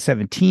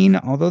 2017.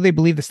 Although they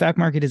believe the stock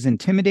market is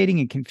intimidating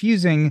and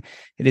confusing,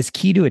 it is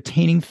key to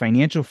attaining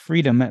financial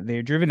freedom. They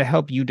are driven to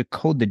help you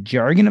decode the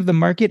jargon of the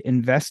market,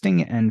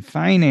 investing, and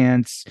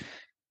finance.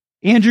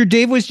 Andrew,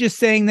 Dave was just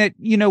saying that,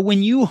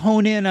 when you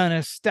hone in on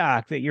a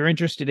stock that you're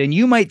interested in,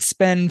 you might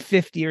spend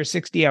 50 or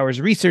 60 hours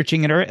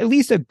researching it, or at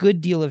least a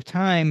good deal of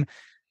time.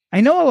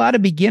 I know a lot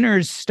of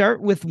beginners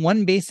start with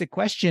one basic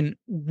question.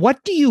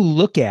 What do you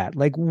look at?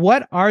 Like,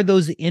 what are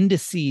those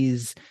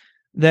indices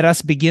that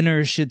us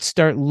beginners should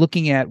start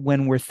looking at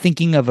when we're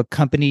thinking of a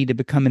company to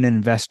become an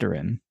investor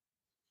in?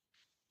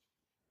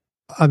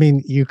 I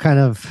mean, you kind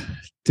of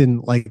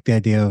didn't like the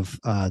idea of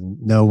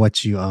know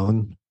what you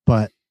own,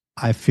 but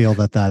I feel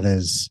that that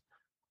is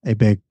a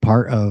big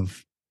part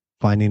of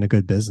finding a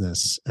good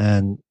business.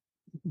 And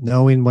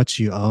knowing what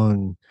you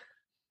own,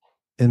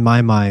 in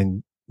my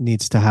mind,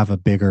 needs to have a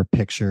bigger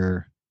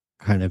picture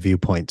kind of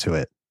viewpoint to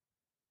it.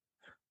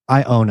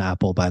 I own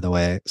Apple, by the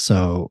way.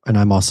 So, and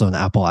I'm also an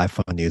Apple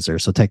iPhone user.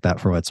 So take that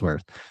for what it's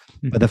worth.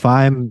 But if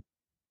I'm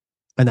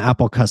an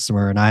Apple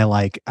customer and I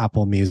like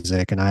Apple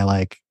Music and I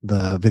like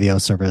the video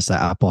service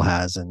that Apple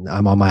has, and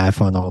I'm on my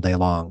iPhone all day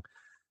long,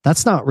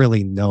 that's not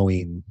really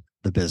knowing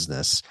the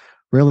business.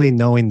 Really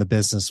knowing the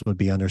business would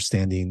be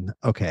understanding,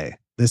 okay,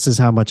 this is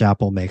how much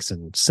Apple makes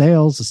in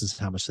sales. This is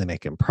how much they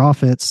make in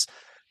profits.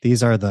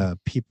 These are the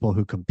people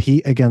who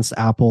compete against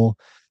Apple.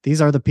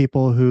 These are the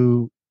people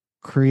who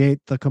create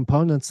the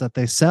components that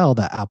they sell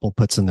that Apple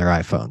puts in their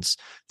iPhones.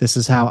 This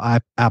is how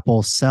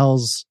Apple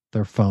sells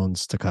their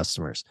phones to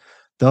customers.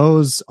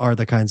 Those are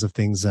the kinds of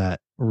things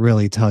that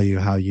really tell you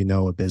how you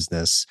know a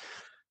business.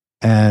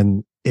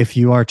 And if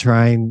you are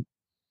trying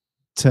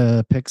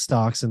to pick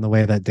stocks in the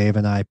way that Dave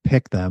and I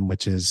pick them,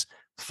 which is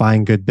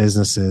find good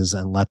businesses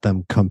and let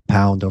them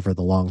compound over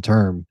the long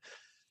term,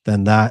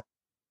 then that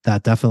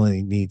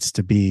definitely needs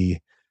to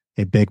be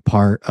a big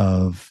part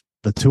of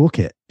the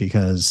toolkit.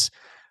 Because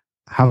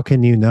how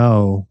can you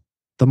know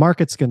the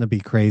market's going to be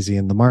crazy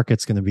and the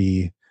market's going to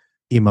be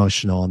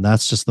emotional, and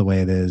that's just the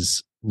way it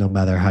is no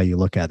matter how you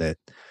look at it.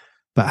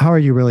 But how are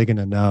you really going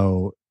to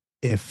know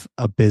if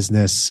a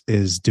business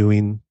is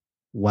doing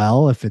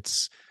well, if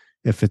it's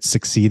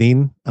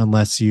succeeding,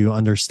 unless you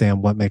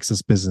understand what makes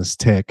this business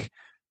tick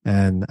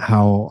and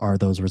how are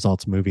those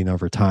results moving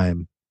over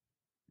time?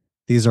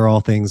 These are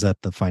all things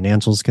that the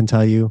financials can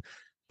tell you,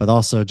 but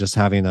also just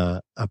having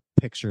a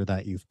picture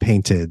that you've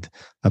painted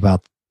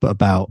about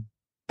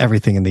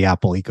everything in the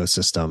Apple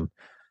ecosystem,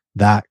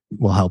 that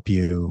will help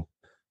you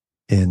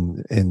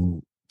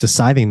in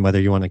deciding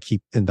whether you want to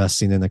keep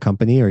investing in a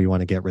company or you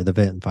want to get rid of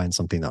it and find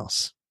something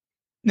else.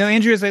 Now,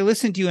 Andrew, as I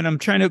listen to you, and I'm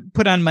trying to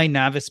put on my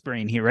novice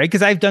brain here, right?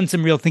 Because I've done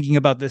some real thinking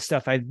about this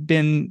stuff. I've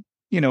been,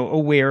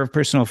 aware of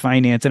personal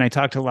finance, and I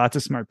talk to lots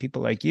of smart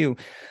people like you.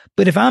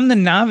 But if I'm the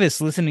novice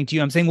listening to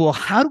you, I'm saying, well,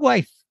 how do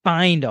I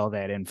find all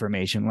that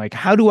information? Like,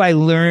 how do I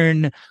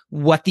learn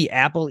what the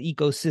Apple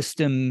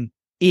ecosystem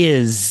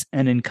is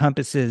and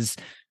encompasses?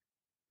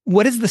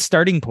 What is the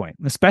starting point,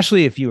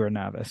 especially if you are a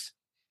novice?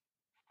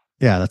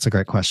 Yeah, that's a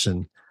great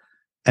question.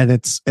 And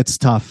it's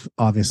tough,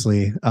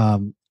 obviously,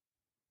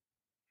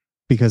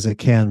 because it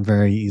can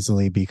very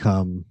easily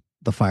become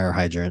the fire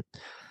hydrant.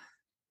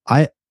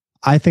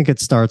 I think it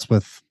starts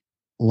with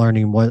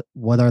learning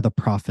what are the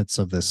profits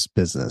of this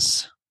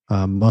business.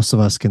 Most of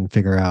us can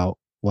figure out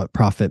what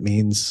profit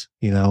means,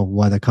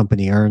 what a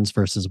company earns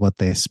versus what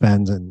they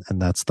spend, and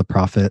that's the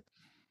profit.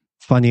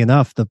 Funny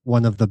enough,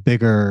 one of the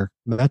bigger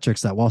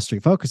metrics that Wall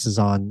Street focuses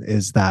on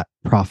is that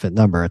profit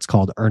number. It's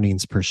called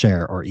earnings per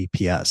share, or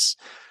EPS.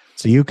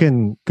 So you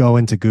can go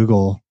into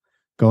Google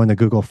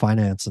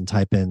Finance and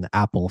type in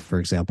Apple, for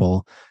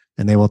example,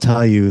 and they will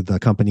tell you the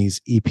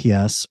company's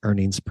EPS,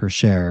 earnings per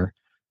share,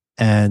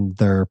 and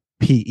their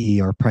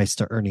PE, or price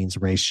to earnings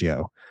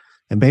ratio.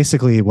 And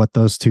basically what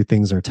those two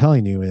things are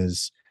telling you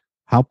is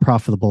how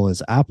profitable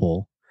is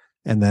Apple,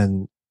 and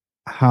then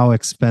how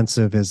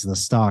expensive is the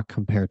stock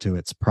compared to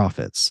its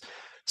profits.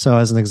 So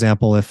as an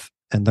example,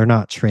 and they're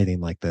not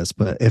trading like this,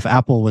 but if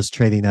Apple was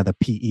trading at a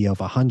PE of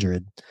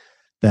 100,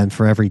 then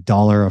for every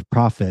dollar of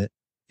profit,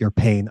 you're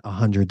paying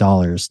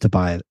 $100 to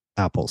buy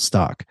Apple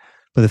stock.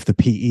 But if the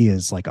PE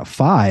is like a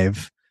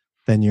 5,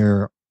 then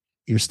you're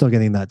still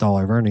getting that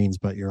dollar of earnings,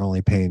 but you're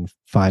only paying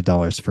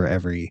 $5 for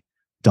every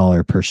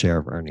dollar per share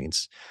of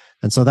earnings.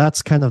 And so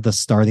that's kind of the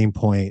starting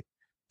point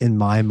in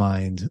my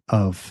mind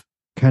of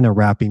kind of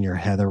wrapping your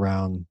head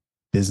around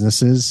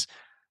businesses.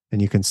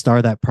 And you can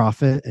start at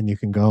profit and you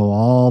can go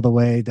all the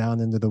way down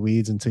into the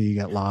weeds until you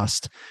get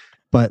lost.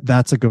 But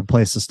that's a good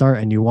place to start.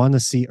 And you want to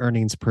see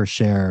earnings per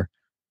share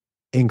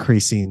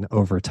increasing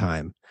over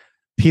time.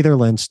 Peter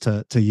Lynch,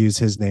 to use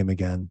his name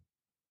again,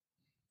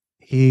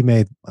 he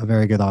made a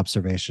very good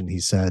observation. He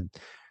said,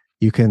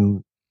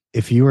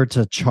 if you were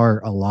to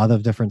chart a lot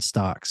of different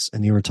stocks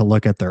and you were to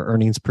look at their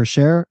earnings per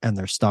share and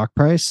their stock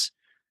price,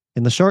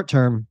 in the short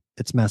term,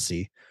 it's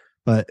messy.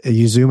 But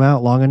you zoom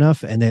out long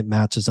enough and it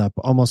matches up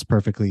almost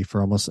perfectly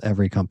for almost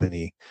every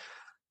company.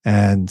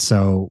 And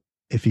so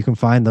if you can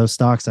find those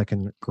stocks that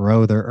can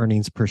grow their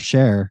earnings per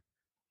share,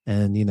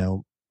 and,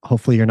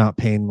 hopefully you're not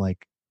paying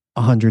like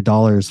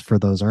 $100 for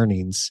those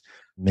earnings,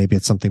 maybe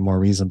it's something more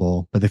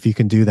reasonable. But if you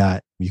can do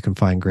that, you can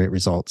find great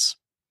results.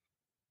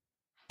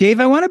 Dave,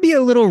 I want to be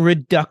a little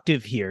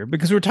reductive here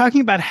because we're talking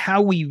about how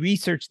we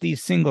research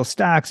these single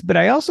stocks, but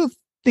I also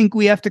think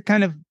we have to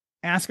kind of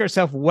ask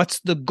ourselves, what's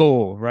the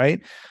goal,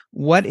 right?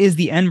 What is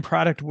the end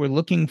product we're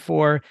looking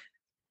for?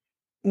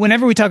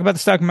 whenever we talk about the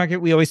stock market,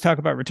 we always talk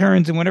about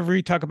returns. And whenever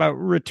we talk about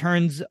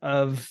returns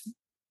of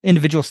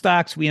individual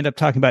stocks, we end up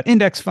talking about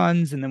index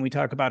funds. And then we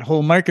talk about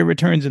whole market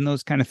returns and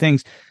those kind of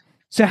things.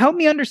 So help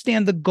me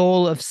understand the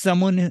goal of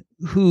someone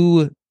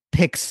who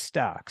picks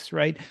stocks,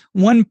 right?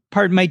 One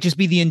part might just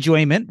be the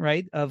enjoyment,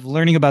 right, of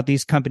learning about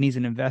these companies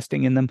and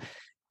investing in them.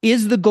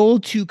 Is the goal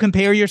to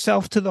compare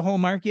yourself to the whole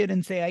market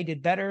and say, I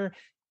did better?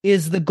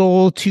 Is the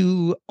goal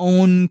to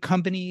own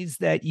companies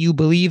that you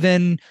believe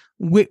in?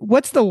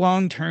 What's the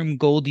long-term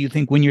goal, do you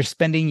think, when you're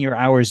spending your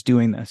hours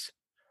doing this?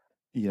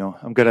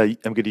 I'm gonna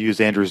use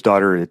Andrew's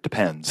daughter. It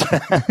depends.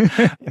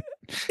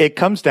 It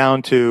comes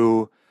down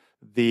to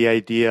the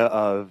idea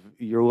of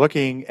you're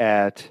looking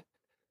at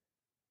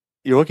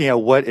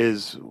what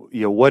is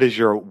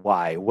your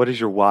why? What is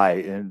your why?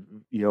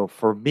 And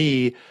for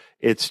me,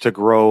 it's to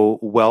grow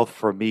wealth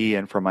for me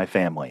and for my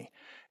family.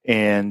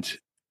 And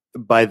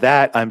by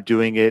that, I'm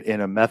doing it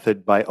in a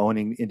method by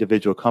owning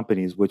individual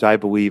companies, which I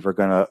believe are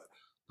going to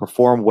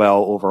perform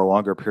well over a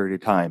longer period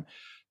of time.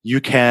 You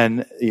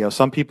can,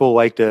 some people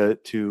like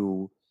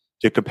to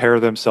compare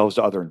themselves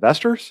to other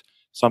investors.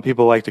 Some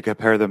people like to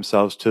compare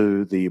themselves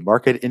to the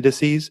market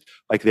indices,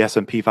 like the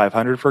S&P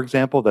 500, for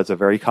example. That's a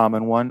very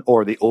common one,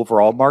 or the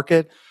overall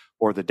market,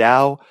 or the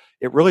Dow.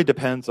 It really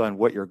depends on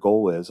what your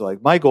goal is.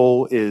 Like, my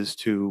goal is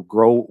to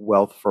grow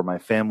wealth for my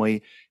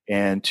family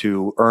and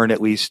to earn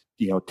at least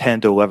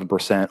 10 to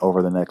 11%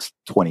 over the next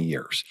 20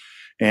 years.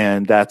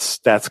 And that's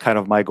kind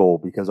of my goal,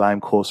 because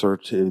I'm closer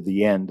to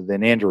the end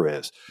than Andrew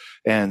is.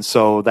 And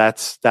so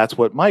that's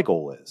what my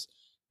goal is.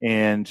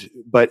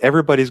 But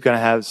everybody's going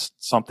to have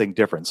something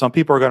different. Some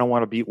people are going to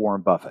want to beat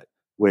Warren Buffett,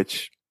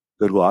 which,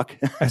 good luck.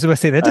 I was going to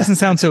say, that doesn't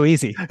sound so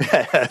easy.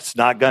 It's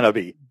not going to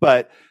be,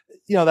 but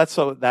that's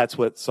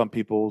what some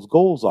people's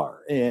goals are.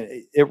 And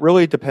it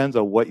really depends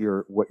on what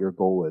your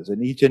goal is.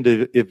 And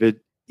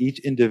each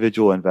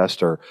individual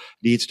investor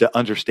needs to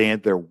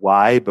understand their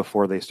why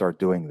before they start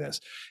doing this.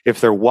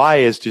 If their why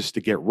is just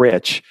to get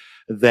rich,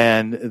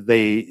 then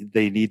they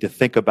need to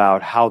think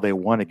about how they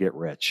want to get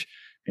rich.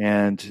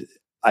 And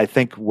I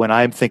think when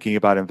I'm thinking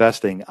about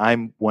investing,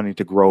 I'm wanting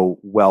to grow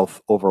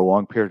wealth over a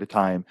long period of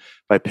time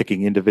by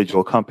picking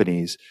individual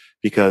companies,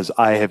 because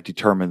I have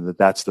determined that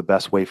that's the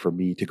best way for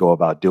me to go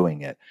about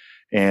doing it.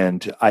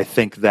 And I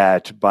think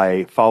that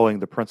by following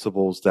the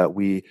principles that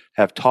we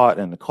have taught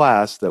in the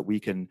class, that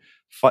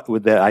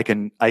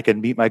I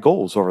can meet my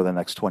goals over the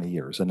next 20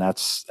 years. And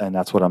that's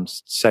what I'm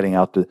setting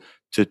out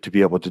to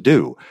be able to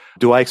do.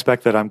 Do I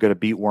expect that I'm going to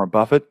beat Warren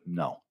Buffett?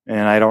 No.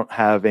 And I don't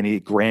have any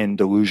grand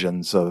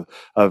delusions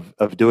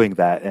of doing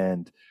that.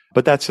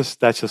 But that's just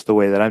the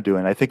way that I'm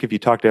doing. I think if you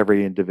talk to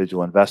every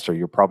individual investor,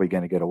 you're probably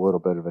going to get a little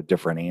bit of a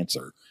different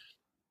answer.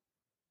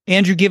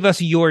 Andrew, give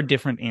us your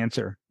different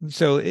answer.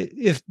 So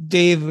if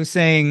Dave was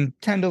saying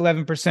 10 to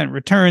 11%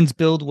 returns,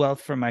 build wealth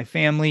for my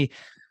family,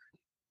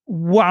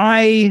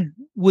 why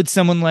would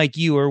someone like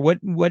you, or what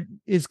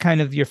is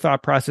kind of your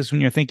thought process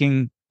when you're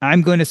thinking,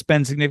 I'm going to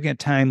spend significant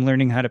time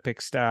learning how to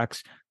pick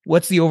stocks?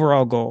 What's the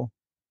overall goal?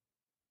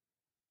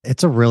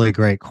 It's a really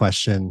great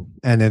question.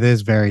 And it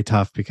is very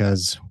tough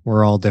because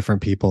we're all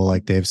different people.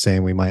 Like Dave's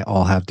saying, we might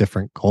all have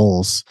different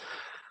goals.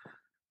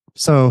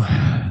 So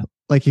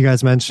like you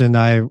guys mentioned,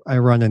 I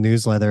run a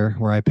newsletter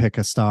where I pick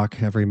a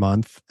stock every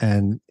month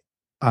and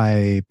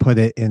I put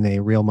it in a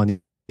real money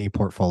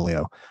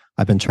portfolio.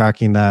 I've been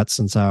tracking that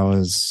since I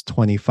was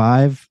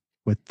 25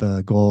 with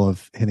the goal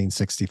of hitting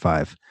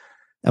 65.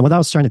 And what I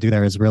was trying to do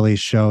there is really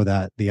show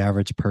that the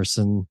average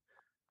person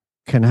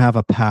can have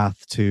a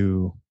path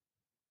to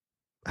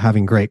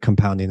having great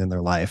compounding in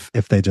their life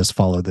if they just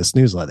follow this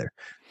newsletter.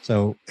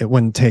 So it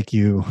wouldn't take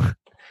you,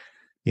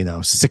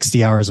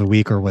 60 hours a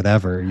week or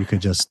whatever. You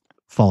could just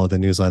follow the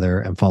newsletter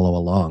and follow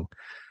along.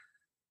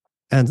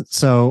 And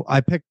so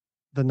I picked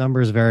the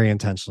numbers very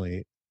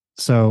intentionally.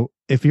 So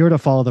if you were to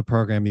follow the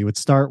program, you would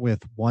start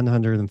with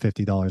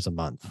 $150 a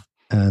month.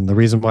 And the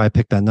reason why I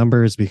picked that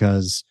number is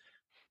because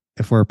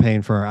if we're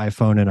paying for our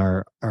iPhone and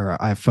our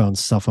iPhone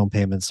cell phone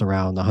payments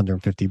around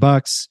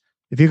 $150,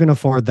 if you can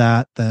afford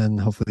that, then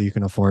hopefully you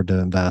can afford to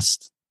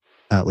invest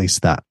at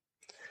least that.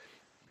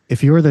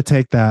 If you were to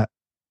take that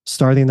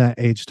starting at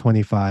age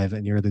 25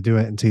 and you were to do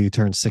it until you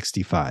turn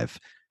 65,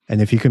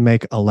 and if you can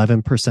make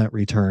 11%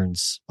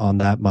 returns on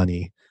that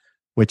money,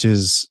 which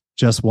is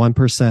just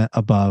 1%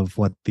 above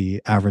what the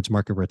average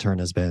market return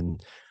has been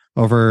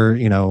over,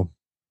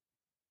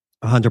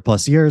 100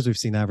 plus years, we've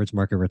seen average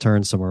market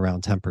returns somewhere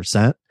around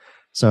 10%.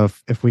 So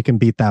if we can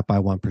beat that by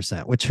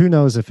 1%, which who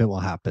knows if it will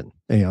happen,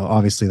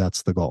 obviously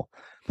that's the goal.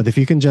 But if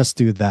you can just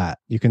do that,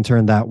 you can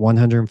turn that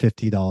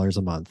 $150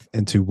 a month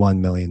into $1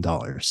 million.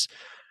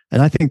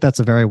 And I think that's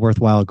a very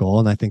worthwhile goal.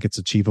 And I think it's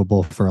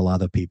achievable for a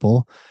lot of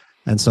people.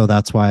 And so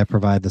that's why I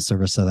provide the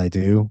service that I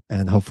do.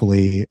 And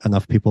hopefully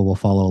enough people will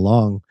follow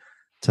along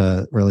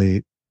to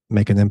really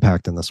make an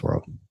impact in this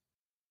world.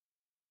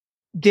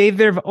 Dave,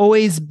 there have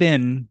always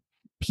been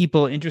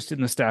people interested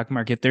in the stock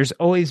market. There's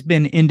always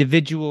been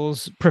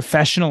individuals,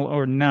 professional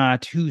or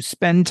not, who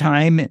spend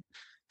time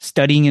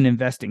studying and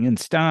investing in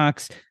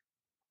stocks.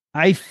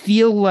 I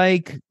feel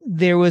like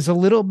there was a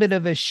little bit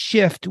of a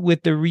shift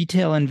with the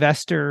retail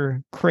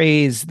investor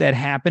craze that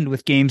happened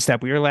with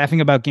GameStop. We were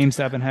laughing about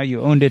GameStop and how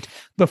you owned it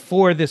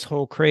before this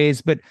whole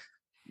craze, but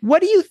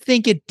what do you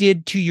think it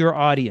did to your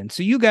audience?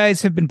 So you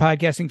guys have been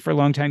podcasting for a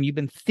long time. You've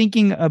been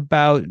thinking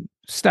about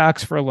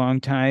stocks for a long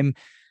time.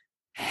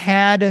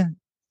 Had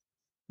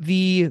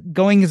the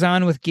goings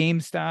on with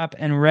GameStop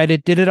and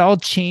Reddit, did it all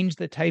change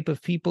the type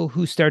of people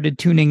who started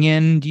tuning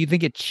in? Do you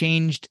think it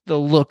changed the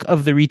look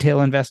of the retail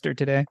investor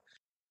today?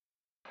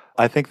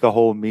 I think the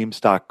whole meme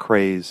stock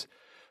craze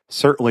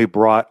certainly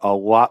brought a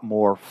lot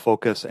more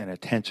focus and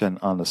attention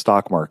on the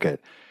stock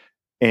market.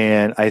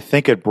 And I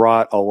think it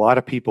brought a lot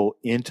of people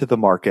into the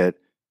market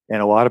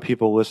and a lot of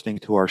people listening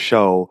to our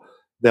show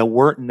that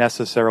weren't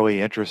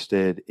necessarily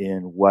interested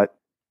in what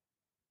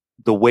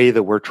the way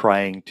that we're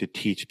trying to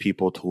teach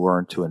people to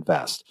learn to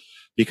invest.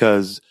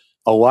 Because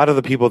a lot of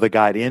the people that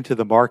got into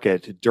the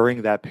market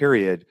during that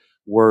period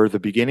were the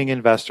beginning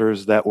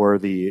investors that were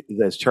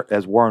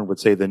as Warren would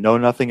say, the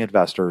know-nothing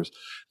investors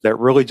that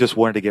really just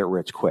wanted to get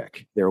rich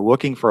quick. They're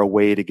looking for a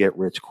way to get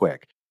rich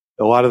quick.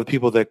 A lot of the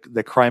people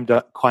that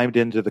climbed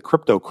into the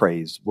crypto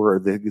craze were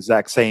the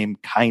exact same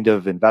kind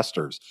of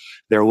investors.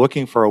 They're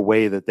looking for a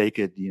way that they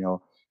could,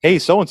 hey,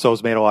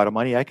 so-and-so's made a lot of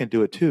money. I can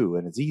do it too.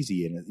 And it's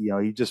easy. And,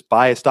 you just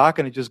buy a stock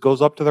and it just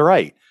goes up to the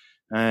right.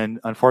 And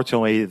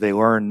unfortunately, they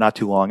learned not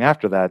too long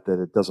after that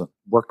it doesn't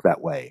work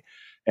that way.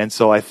 And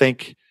so I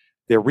think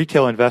the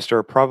retail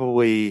investor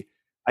probably,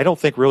 I don't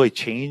think really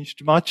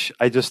changed much.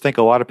 I just think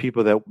a lot of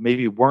people that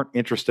maybe weren't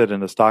interested in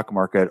the stock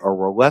market or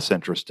were less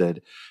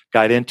interested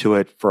got into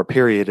it for a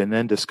period and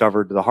then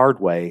discovered the hard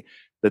way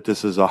that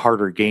this is a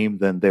harder game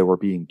than they were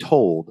being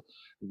told.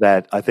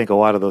 That I think a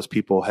lot of those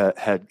people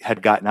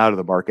had gotten out of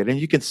the market. And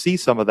you can see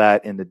some of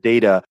that in the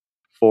data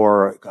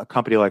for a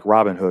company like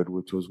Robinhood,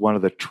 which was one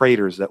of the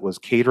traders that was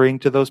catering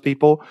to those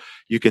people.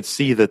 You can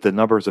see that the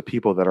numbers of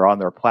people that are on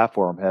their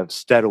platform have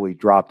steadily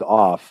dropped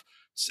off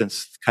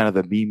since kind of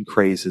the meme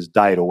craze has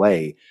died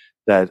away.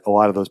 That a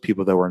lot of those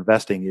people that were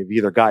investing have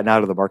either gotten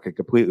out of the market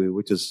completely,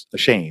 which is a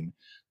shame,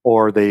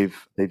 or they've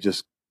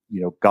just,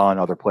 gone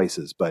other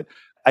places. But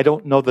I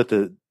don't know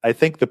that I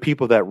think the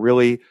people that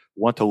really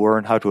want to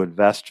learn how to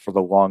invest for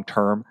the long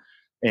term,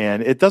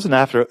 and it doesn't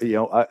have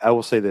to, I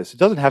will say this, it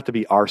doesn't have to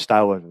be our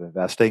style of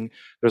investing.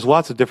 There's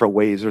lots of different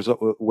ways. There's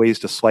ways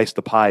to slice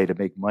the pie to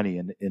make money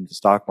in the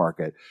stock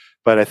market.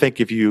 But I think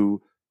if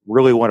you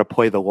really want to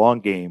play the long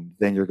game,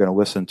 then you're going to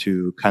listen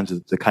to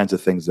the kinds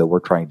of things that we're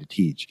trying to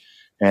teach.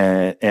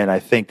 And I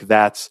think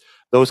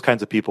those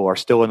kinds of people are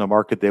still in the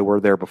market. They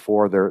were there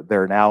before, they're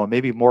there now, and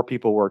maybe more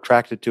people were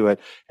attracted to it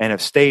and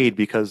have stayed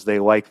because they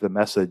like the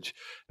message,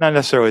 not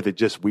necessarily that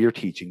just we're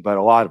teaching, but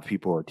a lot of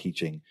people are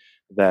teaching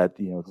that,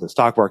 the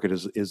stock market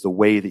is the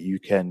way that you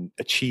can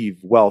achieve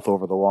wealth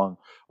over the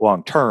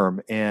long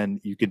term. And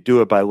you can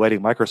do it by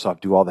letting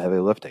Microsoft do all the heavy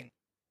lifting.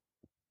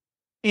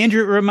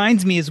 Andrew, it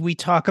reminds me as we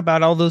talk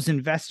about all those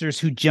investors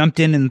who jumped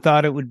in and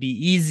thought it would be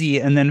easy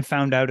and then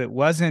found out it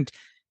wasn't.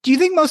 Do you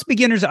think most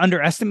beginners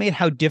underestimate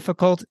how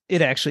difficult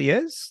it actually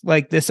is?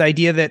 Like this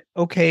idea that,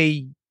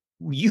 okay,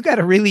 you got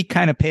to really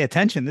kind of pay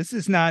attention. This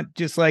is not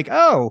just like,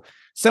 oh,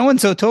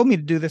 so-and-so told me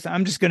to do this,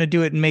 I'm just going to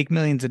do it and make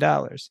millions of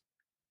dollars.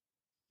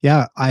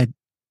 Yeah, I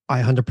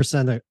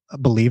 100%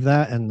 believe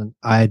that. And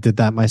I did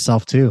that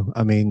myself too.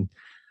 I mean,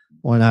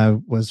 when I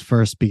was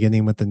first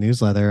beginning with the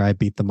newsletter, I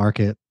beat the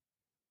market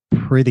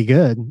pretty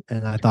good.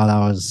 And I thought I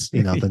was,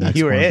 the next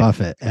Warren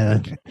Buffett,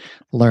 and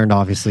learned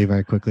obviously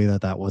very quickly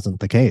that wasn't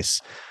the case.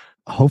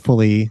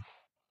 Hopefully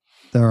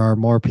there are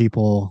more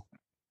people,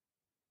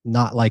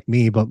 not like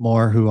me, but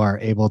more who are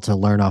able to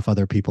learn off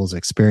other people's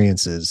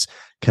experiences,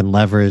 can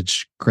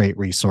leverage great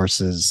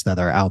resources that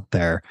are out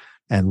there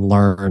and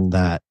learn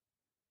that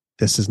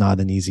this is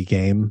not an easy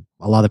game.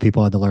 A lot of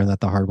people had to learn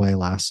that the hard way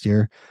last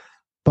year,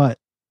 but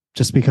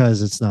just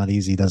because it's not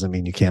easy doesn't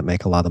mean you can't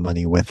make a lot of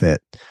money with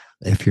it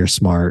if you're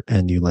smart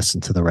and you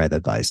listen to the right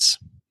advice.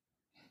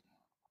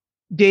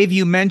 Dave,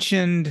 you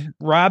mentioned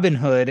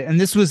Robinhood, and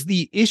this was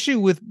the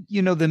issue with,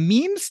 the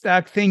meme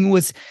stock thing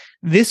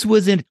this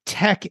was a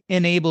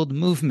tech-enabled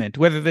movement,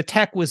 whether the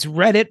tech was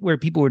Reddit, where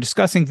people were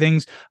discussing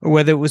things, or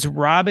whether it was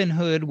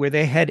Robinhood, where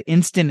they had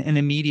instant and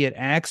immediate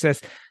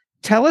access.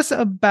 Tell us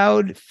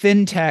about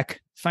fintech,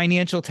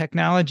 financial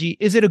technology.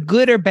 Is it a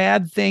good or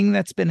bad thing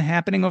that's been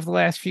happening over the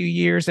last few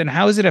years, and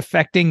how is it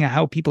affecting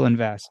how people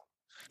invest?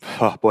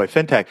 Oh boy,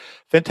 fintech.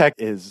 Fintech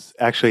is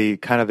actually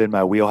kind of in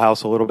my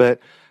wheelhouse a little bit.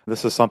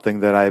 This is something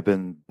that I've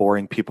been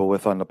boring people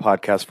with on the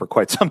podcast for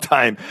quite some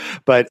time.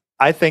 But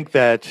I think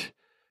that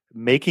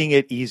making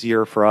it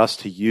easier for us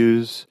to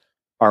use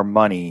our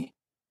money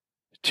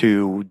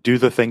to do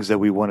the things that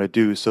we want to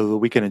do so that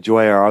we can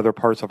enjoy our other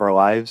parts of our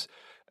lives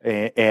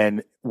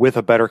and with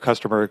a better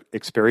customer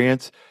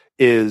experience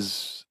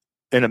is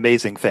an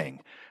amazing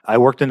thing. I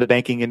worked in the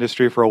banking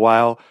industry for a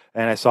while,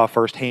 and I saw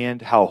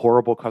firsthand how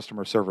horrible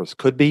customer service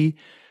could be.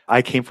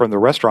 I came from the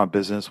restaurant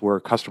business where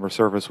customer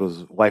service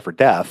was life or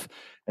death.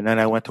 And then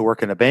I went to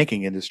work in the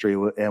banking industry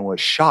and was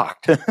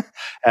shocked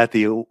at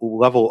the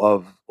level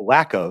of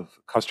lack of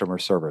customer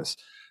service.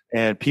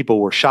 And people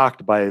were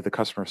shocked by the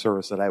customer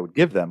service that I would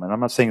give them. And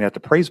I'm not saying that to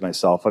praise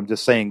myself. I'm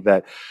just saying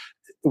that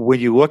when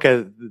you look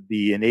at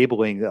the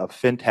enabling of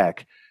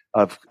fintech,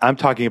 I'm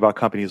talking about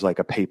companies like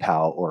a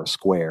PayPal or a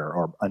Square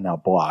or a now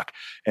Block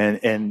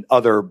and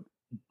other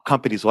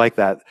companies like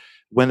that.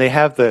 When they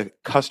have the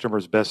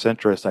customer's best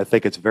interest, I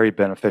think it's very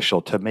beneficial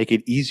to make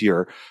it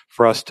easier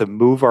for us to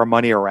move our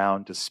money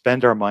around, to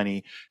spend our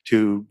money,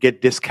 to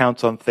get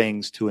discounts on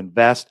things, to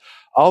invest.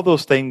 All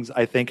those things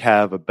I think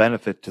have a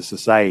benefit to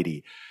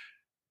society.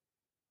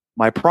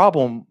 My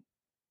problem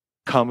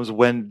comes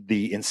when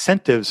the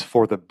incentives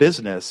for the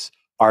business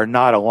are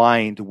not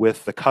aligned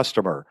with the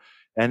customer.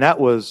 And that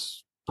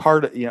was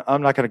part of,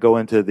 I'm not going to go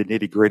into the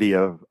nitty gritty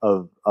of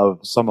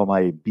some of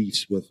my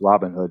beefs with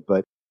Robinhood,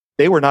 but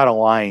they were not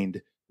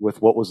aligned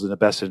with what was in the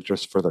best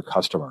interest for their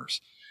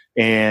customers.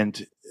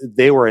 And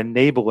they were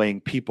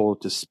enabling people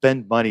to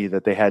spend money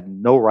that they had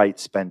no right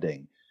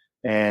spending.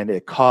 And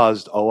it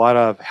caused a lot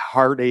of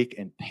heartache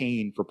and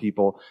pain for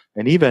people.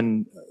 And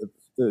even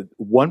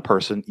one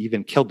person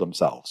even killed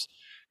themselves.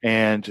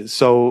 And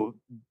so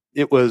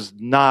it was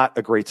not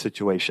a great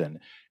situation.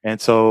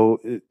 And so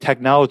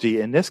technology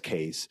in this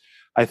case,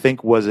 I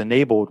think, was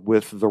enabled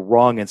with the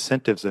wrong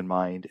incentives in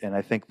mind. And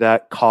I think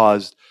that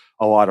caused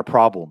a lot of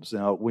problems.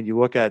 Now, when you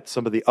look at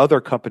some of the other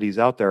companies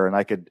out there, and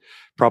I could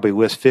probably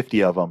list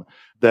 50 of them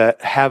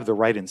that have the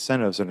right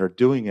incentives and are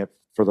doing it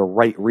for the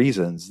right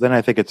reasons, then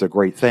I think it's a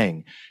great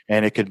thing.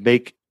 And it could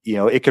make,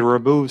 it could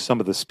remove some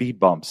of the speed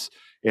bumps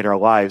in our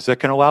lives that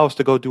can allow us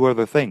to go do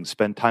other things,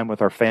 spend time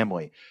with our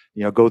family,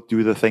 go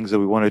do the things that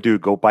we want to do,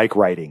 go bike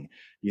riding,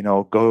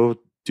 go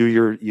do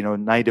your,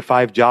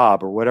 9-to-5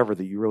 job or whatever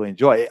that you really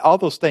enjoy. All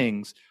those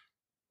things,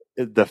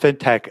 the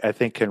fintech, I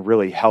think, can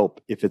really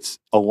help if it's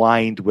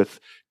aligned with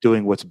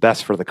doing what's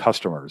best for the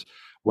customers.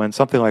 When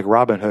something like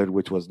Robinhood,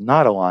 which was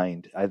not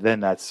aligned, then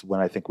that's when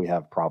I think we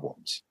have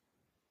problems.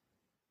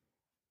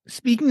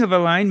 Speaking of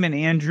alignment,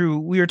 Andrew,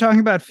 we were talking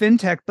about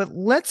fintech, but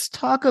let's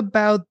talk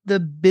about the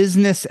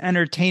business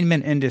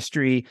entertainment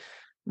industry.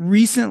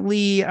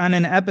 Recently, on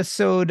an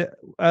episode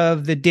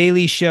of The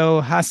Daily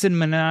Show, Hassan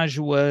Minhaj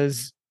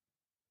was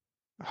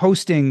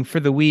hosting for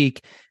the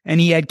week, and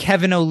he had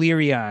Kevin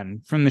O'Leary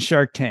on from the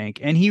Shark Tank.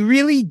 And he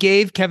really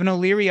gave Kevin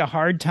O'Leary a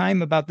hard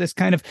time about this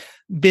kind of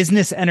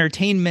business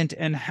entertainment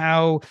and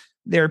how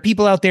there are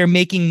people out there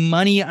making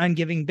money on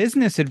giving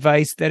business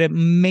advice that it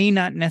may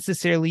not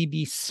necessarily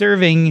be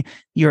serving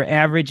your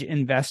average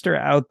investor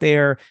out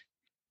there.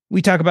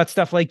 We talk about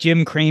stuff like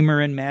Jim Cramer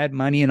and Mad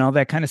Money and all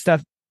that kind of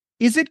stuff.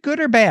 Is it good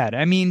or bad?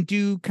 I mean,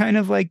 do kind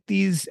of like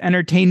these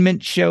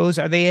entertainment shows,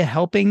 are they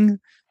helping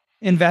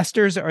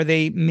investors? Or are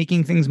they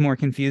making things more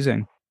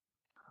confusing?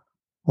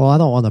 Well, I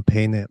don't want to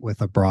paint it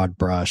with a broad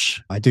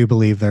brush. I do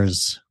believe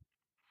there's,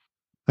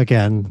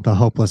 again, the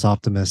hopeless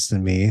optimist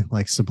in me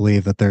likes to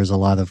believe that there's a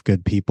lot of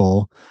good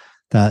people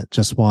that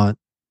just want,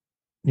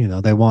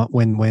 they want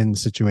win-win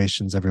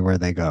situations everywhere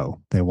they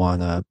go. They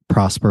want to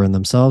prosper in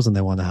themselves and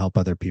they want to help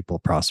other people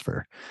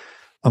prosper.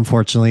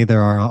 Unfortunately,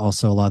 there are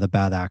also a lot of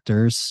bad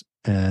actors,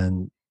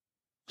 and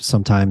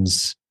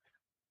sometimes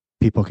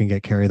people can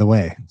get carried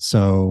away.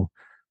 So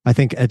I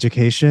think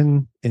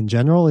education in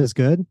general is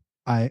good.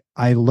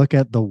 I look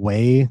at the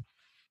way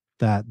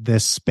that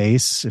this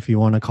space, if you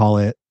want to call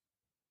it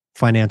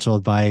financial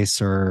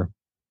advice or,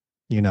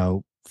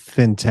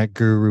 fintech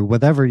guru,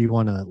 whatever you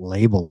want to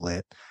label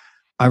it.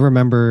 I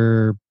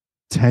remember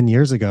 10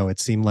 years ago, it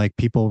seemed like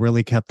people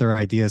really kept their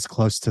ideas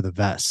close to the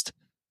vest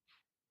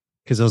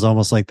because it was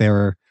almost like they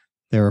were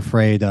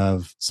afraid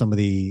of some of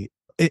the,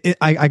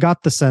 I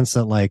got the sense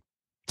that like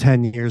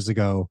 10 years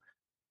ago,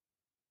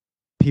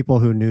 people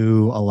who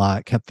knew a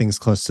lot kept things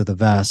close to the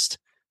vest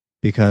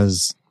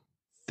because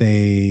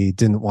they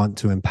didn't want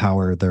to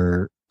empower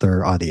their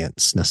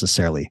audience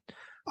necessarily.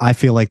 I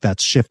feel like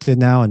that's shifted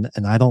now, and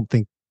I don't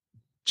think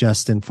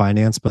just in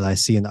finance, but I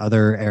see in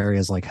other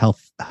areas like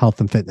health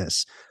and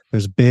fitness,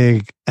 there's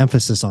big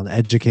emphasis on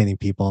educating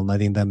people and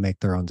letting them make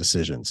their own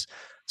decisions.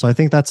 So I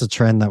think that's a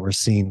trend that we're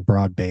seeing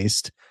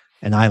broad-based,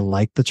 and I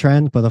like the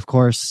trend. But of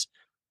course,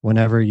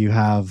 whenever you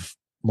have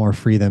more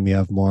freedom, you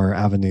have more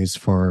avenues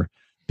for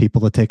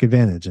people to take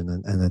advantage,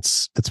 and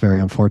it's very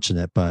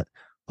unfortunate. But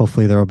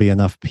hopefully there will be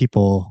enough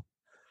people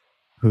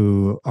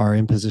who are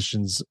in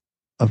positions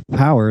of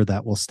power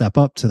that will step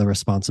up to the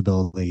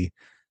responsibility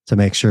to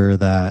make sure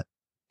that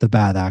the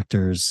bad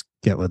actors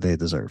get what they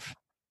deserve.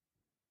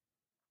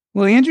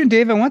 Well, Andrew and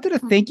Dave, I wanted to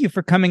thank you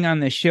for coming on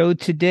the show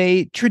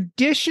today.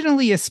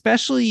 Traditionally,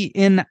 especially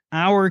in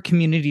our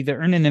community, the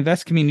Earn and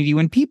Invest community,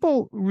 when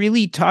people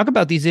really talk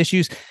about these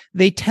issues,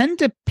 they tend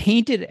to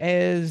paint it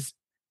as,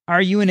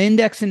 are you an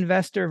index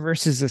investor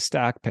versus a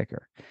stock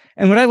picker?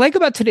 And what I like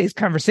about today's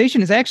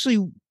conversation is actually,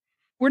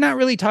 we're not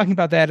really talking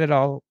about that at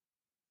all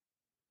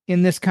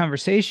in this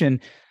conversation.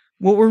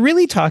 What we're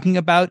really talking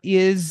about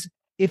is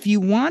if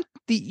you want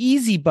the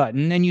easy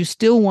button and you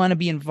still want to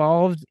be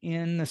involved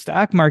in the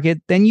stock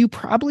market, then you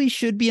probably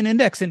should be an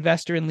index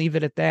investor and leave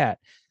it at that.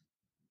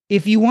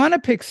 if you want to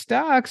pick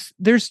stocks,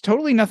 there's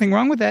totally nothing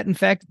wrong with that. In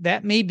fact,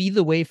 that may be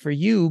the way for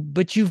you,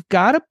 but you've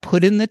got to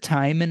put in the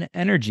time and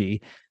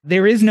energy.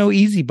 There is no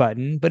easy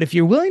button, but if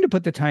you're willing to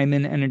put the time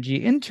and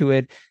energy into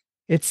it,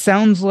 it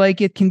sounds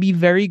like it can be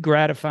very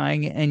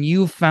gratifying, and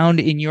you've found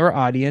in your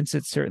audience,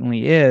 it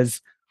certainly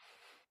is.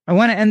 I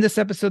want to end this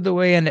episode the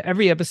way I end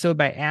every episode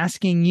by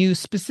asking you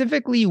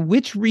specifically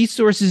which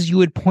resources you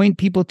would point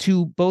people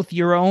to, both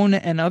your own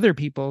and other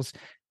people's,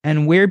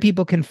 and where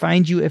people can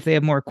find you if they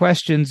have more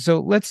questions.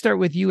 So let's start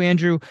with you,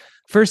 Andrew.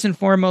 First and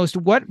foremost,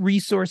 what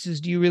resources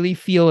do you really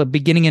feel a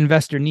beginning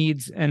investor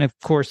needs? And of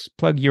course,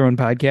 plug your own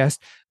podcast.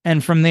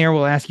 And from there,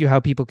 we'll ask you how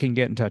people can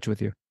get in touch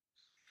with you.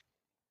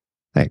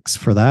 Thanks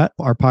for that.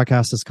 Our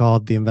podcast is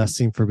called the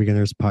Investing for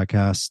Beginners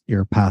Podcast,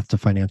 Your Path to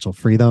Financial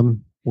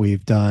Freedom.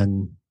 We've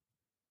done,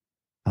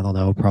 I don't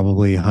know,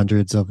 probably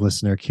hundreds of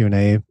listener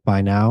Q&A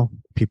by now.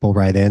 People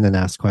write in and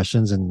ask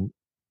questions, and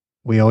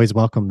we always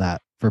welcome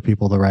that for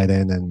people to write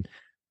in, and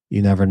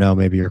you never know,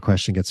 maybe your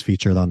question gets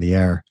featured on the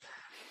air.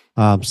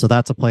 So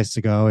that's a place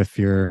to go if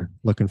you're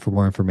looking for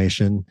more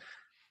information.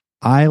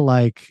 I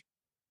like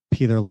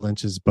Peter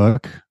Lynch's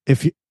book.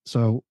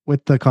 So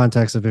with the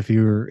context of if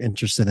you're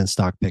interested in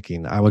stock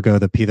picking, I would go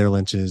to Peter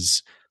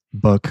Lynch's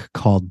book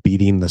called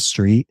Beating the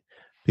Street,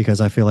 because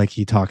I feel like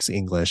he talks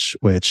English,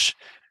 which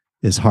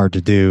is hard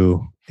to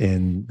do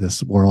in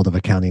this world of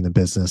accounting and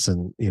business.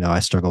 And,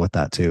 I struggle with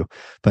that too.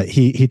 But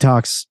he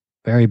talks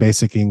very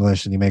basic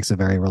English, and he makes it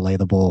very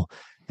relatable.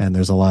 And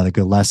there's a lot of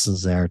good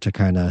lessons there to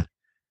kind of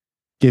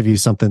give you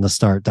something to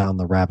start down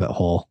the rabbit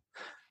hole.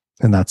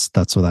 And that's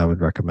what I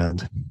would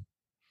recommend.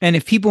 And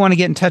if people want to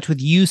get in touch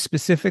with you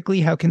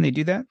specifically, how can they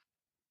do that?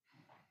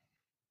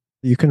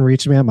 You can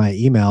reach me at my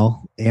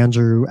email,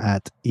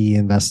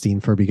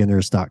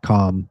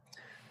 andrew@einvestingforbeginners.com.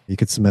 You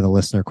could submit a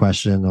listener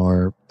question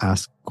or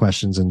ask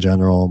questions in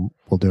general.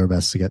 We'll do our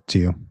best to get to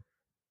you.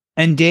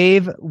 And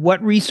Dave,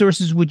 what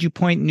resources would you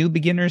point new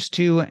beginners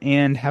to,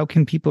 and how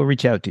can people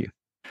reach out to you?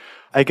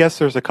 I guess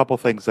there's a couple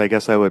things I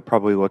would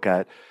probably look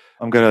at.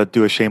 I'm going to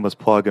do a shameless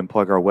plug and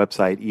plug our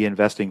website,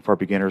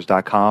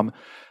 einvestingforbeginners.com.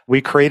 We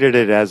created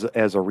it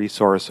as a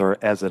resource or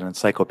as an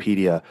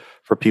encyclopedia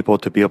for people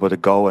to be able to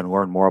go and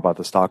learn more about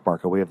the stock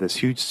market. We have this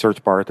huge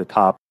search bar at the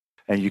top,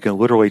 and you can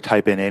literally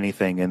type in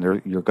anything,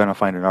 and you're going to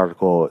find an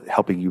article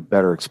helping you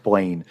better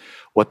explain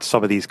what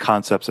some of these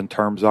concepts and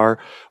terms are.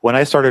 When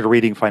I started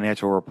reading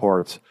financial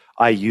reports,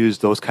 I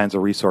used those kinds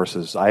of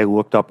resources. I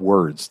looked up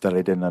words that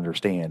I didn't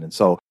understand. And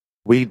so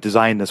we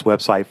designed this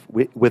website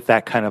with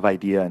that kind of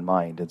idea in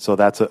mind. And so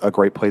that's a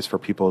great place for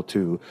people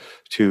to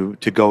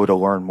go to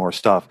learn more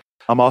stuff.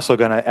 I'm also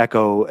going to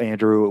echo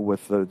Andrew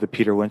with the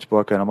Peter Lynch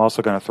book, and I'm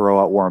also going to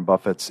throw out Warren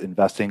Buffett's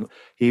investing.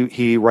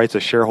 He writes a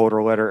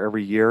shareholder letter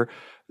every year.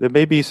 There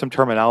may be some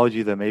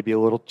terminology that may be a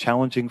little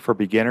challenging for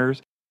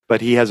beginners,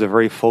 but he has a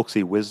very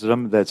folksy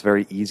wisdom that's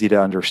very easy to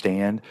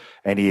understand,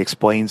 and he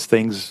explains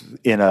things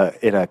in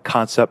a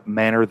concept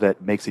manner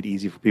that makes it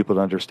easy for people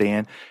to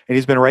understand. And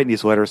he's been writing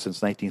these letters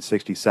since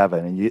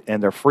 1967,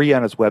 and they're free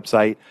on his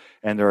website,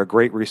 and they're a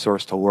great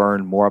resource to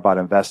learn more about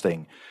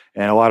investing.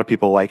 And a lot of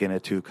people liken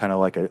it to kind of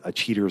like a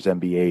cheater's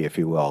MBA, if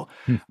you will.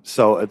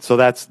 So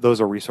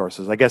those are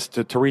resources. I guess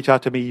to reach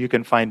out to me, you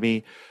can find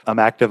me. I'm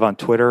active on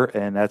Twitter,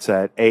 and that's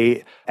at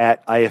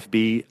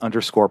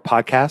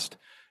IFB_podcast.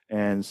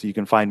 And so you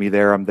can find me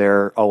there. I'm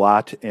there a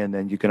lot. And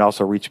then you can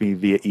also reach me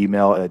via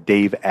email at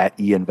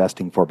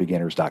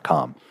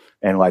dave@einvestingforbeginners.com.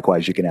 And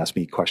likewise, you can ask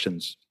me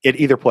questions at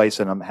either place,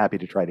 and I'm happy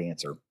to try to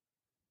answer.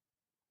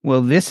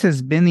 Well, this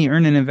has been the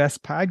Earn and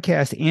Invest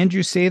podcast.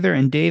 Andrew Sather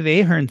and Dave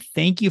Ahern,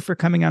 thank you for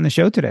coming on the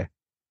show today.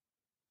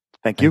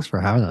 Thank you. Thanks for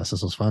having us.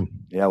 This was fun.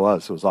 Yeah, it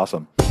was. It was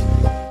awesome.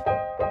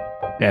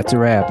 That's a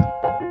wrap.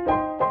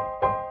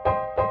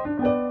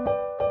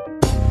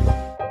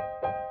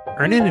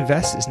 Earn and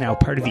Invest is now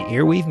part of the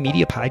Airwave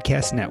Media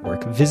Podcast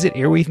Network. Visit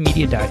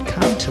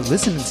airwavemedia.com to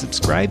listen and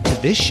subscribe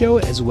to this show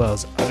as well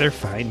as other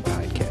fine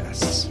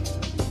podcasts.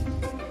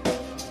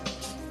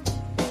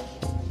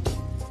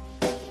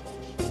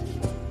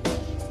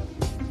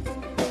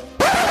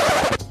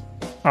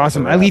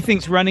 Awesome. I leave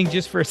things running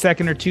just for a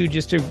second or two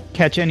just to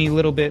catch any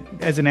little bit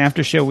as an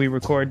after show we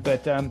record.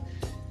 But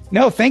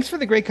no, thanks for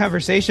the great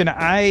conversation.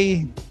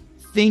 I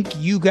think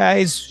you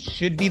guys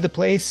should be the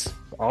place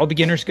all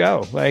beginners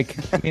go. I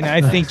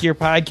think your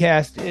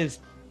podcast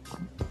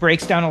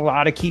breaks down a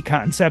lot of key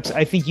concepts.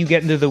 I think you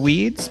get into the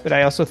weeds, but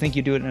I also think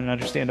you do it in an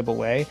understandable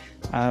way.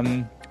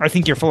 I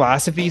think your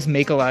philosophies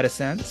make a lot of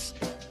sense.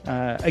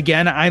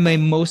 Again, I'm a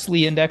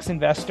mostly index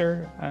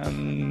investor,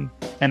 and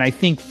I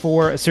think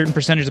for a certain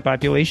percentage of the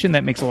population,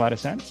 that makes a lot of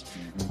sense.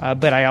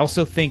 But I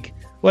also think,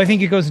 I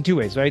think it goes in two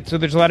ways, right? So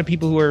there's a lot of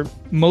people who are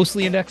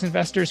mostly index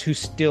investors who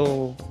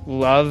still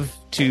love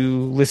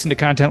to listen to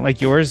content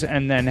like yours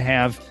and then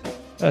have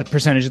a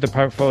percentage of the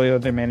portfolio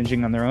they're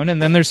managing on their own.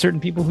 And then there's certain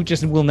people who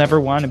just will never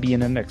want to be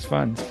in index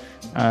funds.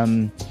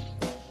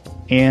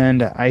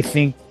 And I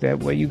think that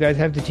what you guys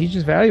have to teach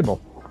is valuable.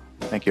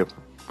 Thank you.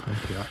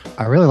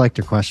 I really liked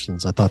your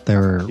questions. I thought they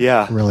were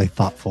really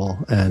thoughtful,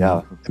 and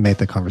it made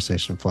the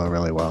conversation flow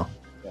really well.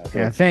 Yeah.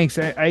 Yeah, thanks.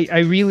 I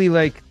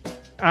really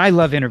I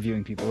love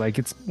interviewing people. Like,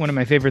 it's one of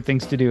my favorite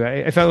things to do.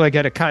 I felt like I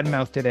had a cotton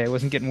mouth today. I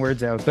wasn't getting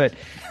words out. But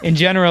in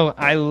general,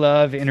 I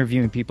love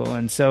interviewing people.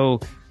 And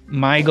so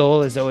my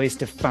goal is always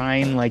to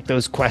find like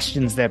those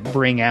questions that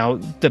bring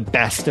out the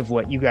best of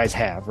what you guys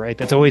have, right?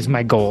 That's always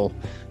my goal.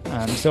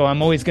 So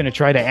I'm always going to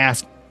try to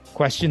ask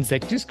questions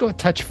that just go a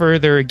touch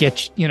further,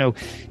 get you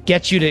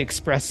to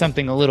express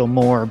something a little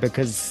more,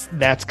 because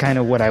that's kind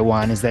of what I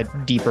want, is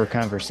that deeper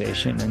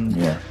conversation.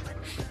 And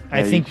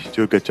I think you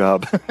do a good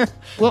job.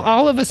 Well,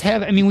 all of us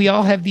have, we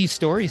all have these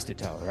stories to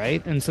tell,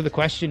 right? And so the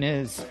question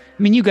is,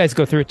 you guys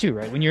go through it too,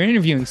 right? When you're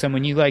interviewing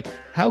someone, you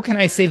how can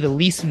I say the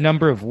least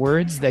number of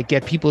words that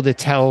get people to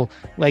tell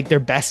like their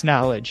best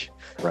knowledge?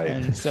 Right.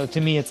 And so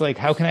to me, it's like,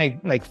 how can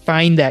I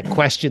find that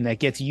question that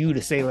gets you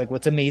to say like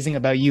what's amazing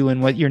about you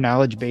and what your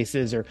knowledge base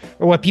is, or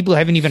what people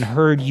haven't even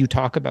heard you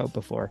talk about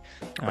before.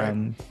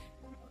 Right.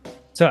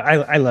 So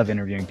I love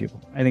interviewing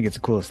people. I think it's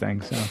the coolest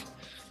thing. So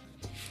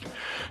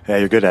yeah,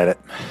 you're good at it.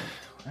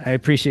 I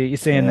appreciate you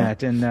saying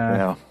that. And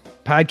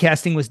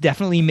podcasting was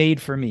definitely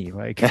made for me.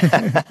 Like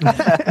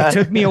it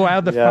took me a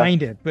while to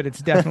find it, but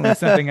it's definitely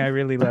something I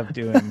really love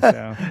doing.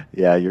 So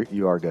yeah,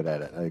 you are good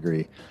at it. I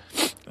agree.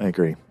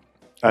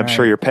 I'm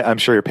sure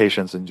your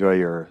patients enjoy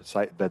your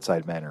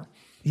bedside manner.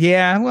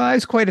 Yeah, well, I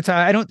was quite a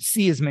time. I don't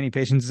see as many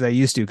patients as I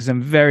used to because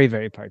I'm very,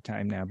 very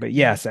part-time now. But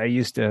yes, I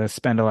used to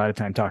spend a lot of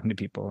time talking to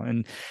people.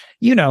 And,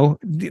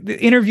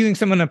 interviewing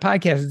someone on a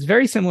podcast is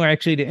very similar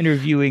actually to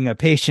interviewing a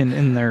patient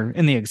in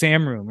the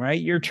exam room, right?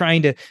 You're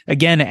trying to,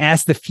 again,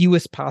 ask the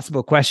fewest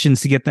possible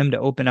questions to get them to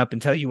open up and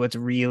tell you what's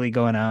really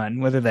going on,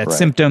 whether that's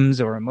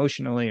symptoms or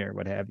emotionally or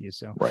what have you.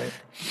 So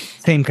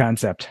same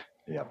concept.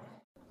 Yeah.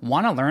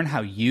 Want to learn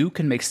how you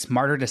can make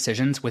smarter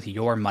decisions with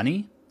your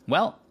money?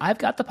 Well, I've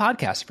got the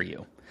podcast for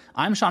you.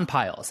 I'm Sean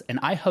Piles,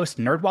 and I host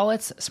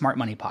NerdWallet's Smart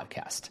Money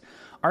Podcast.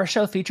 Our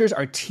show features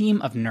our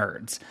team of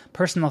nerds,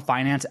 personal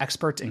finance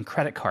experts in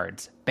credit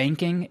cards,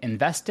 banking,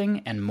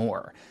 investing, and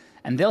more.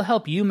 And they'll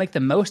help you make the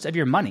most of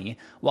your money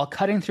while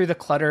cutting through the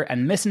clutter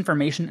and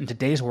misinformation in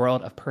today's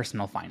world of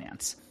personal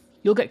finance.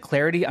 You'll get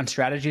clarity on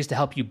strategies to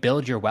help you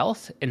build your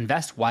wealth,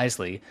 invest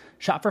wisely,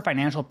 shop for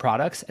financial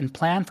products, and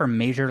plan for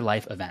major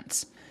life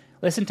events.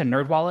 Listen to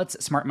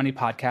NerdWallet's Smart Money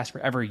Podcast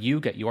wherever you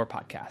get your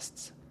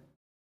podcasts.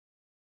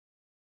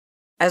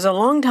 As a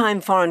longtime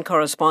foreign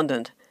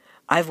correspondent,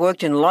 I've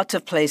worked in lots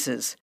of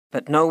places,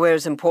 but nowhere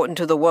as important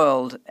to the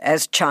world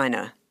as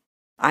China.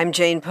 I'm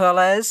Jane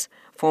Perlez,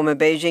 former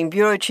Beijing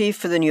bureau chief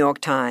for the New York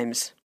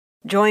Times.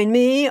 Join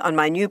me on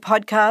my new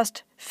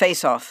podcast,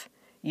 Face Off,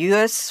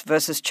 U.S.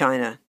 versus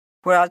China,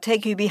 where I'll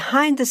take you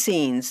behind the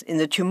scenes in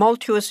the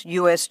tumultuous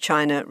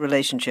U.S.-China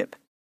relationship.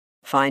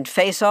 Find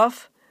Face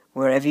Off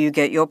wherever you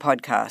get your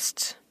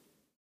podcasts.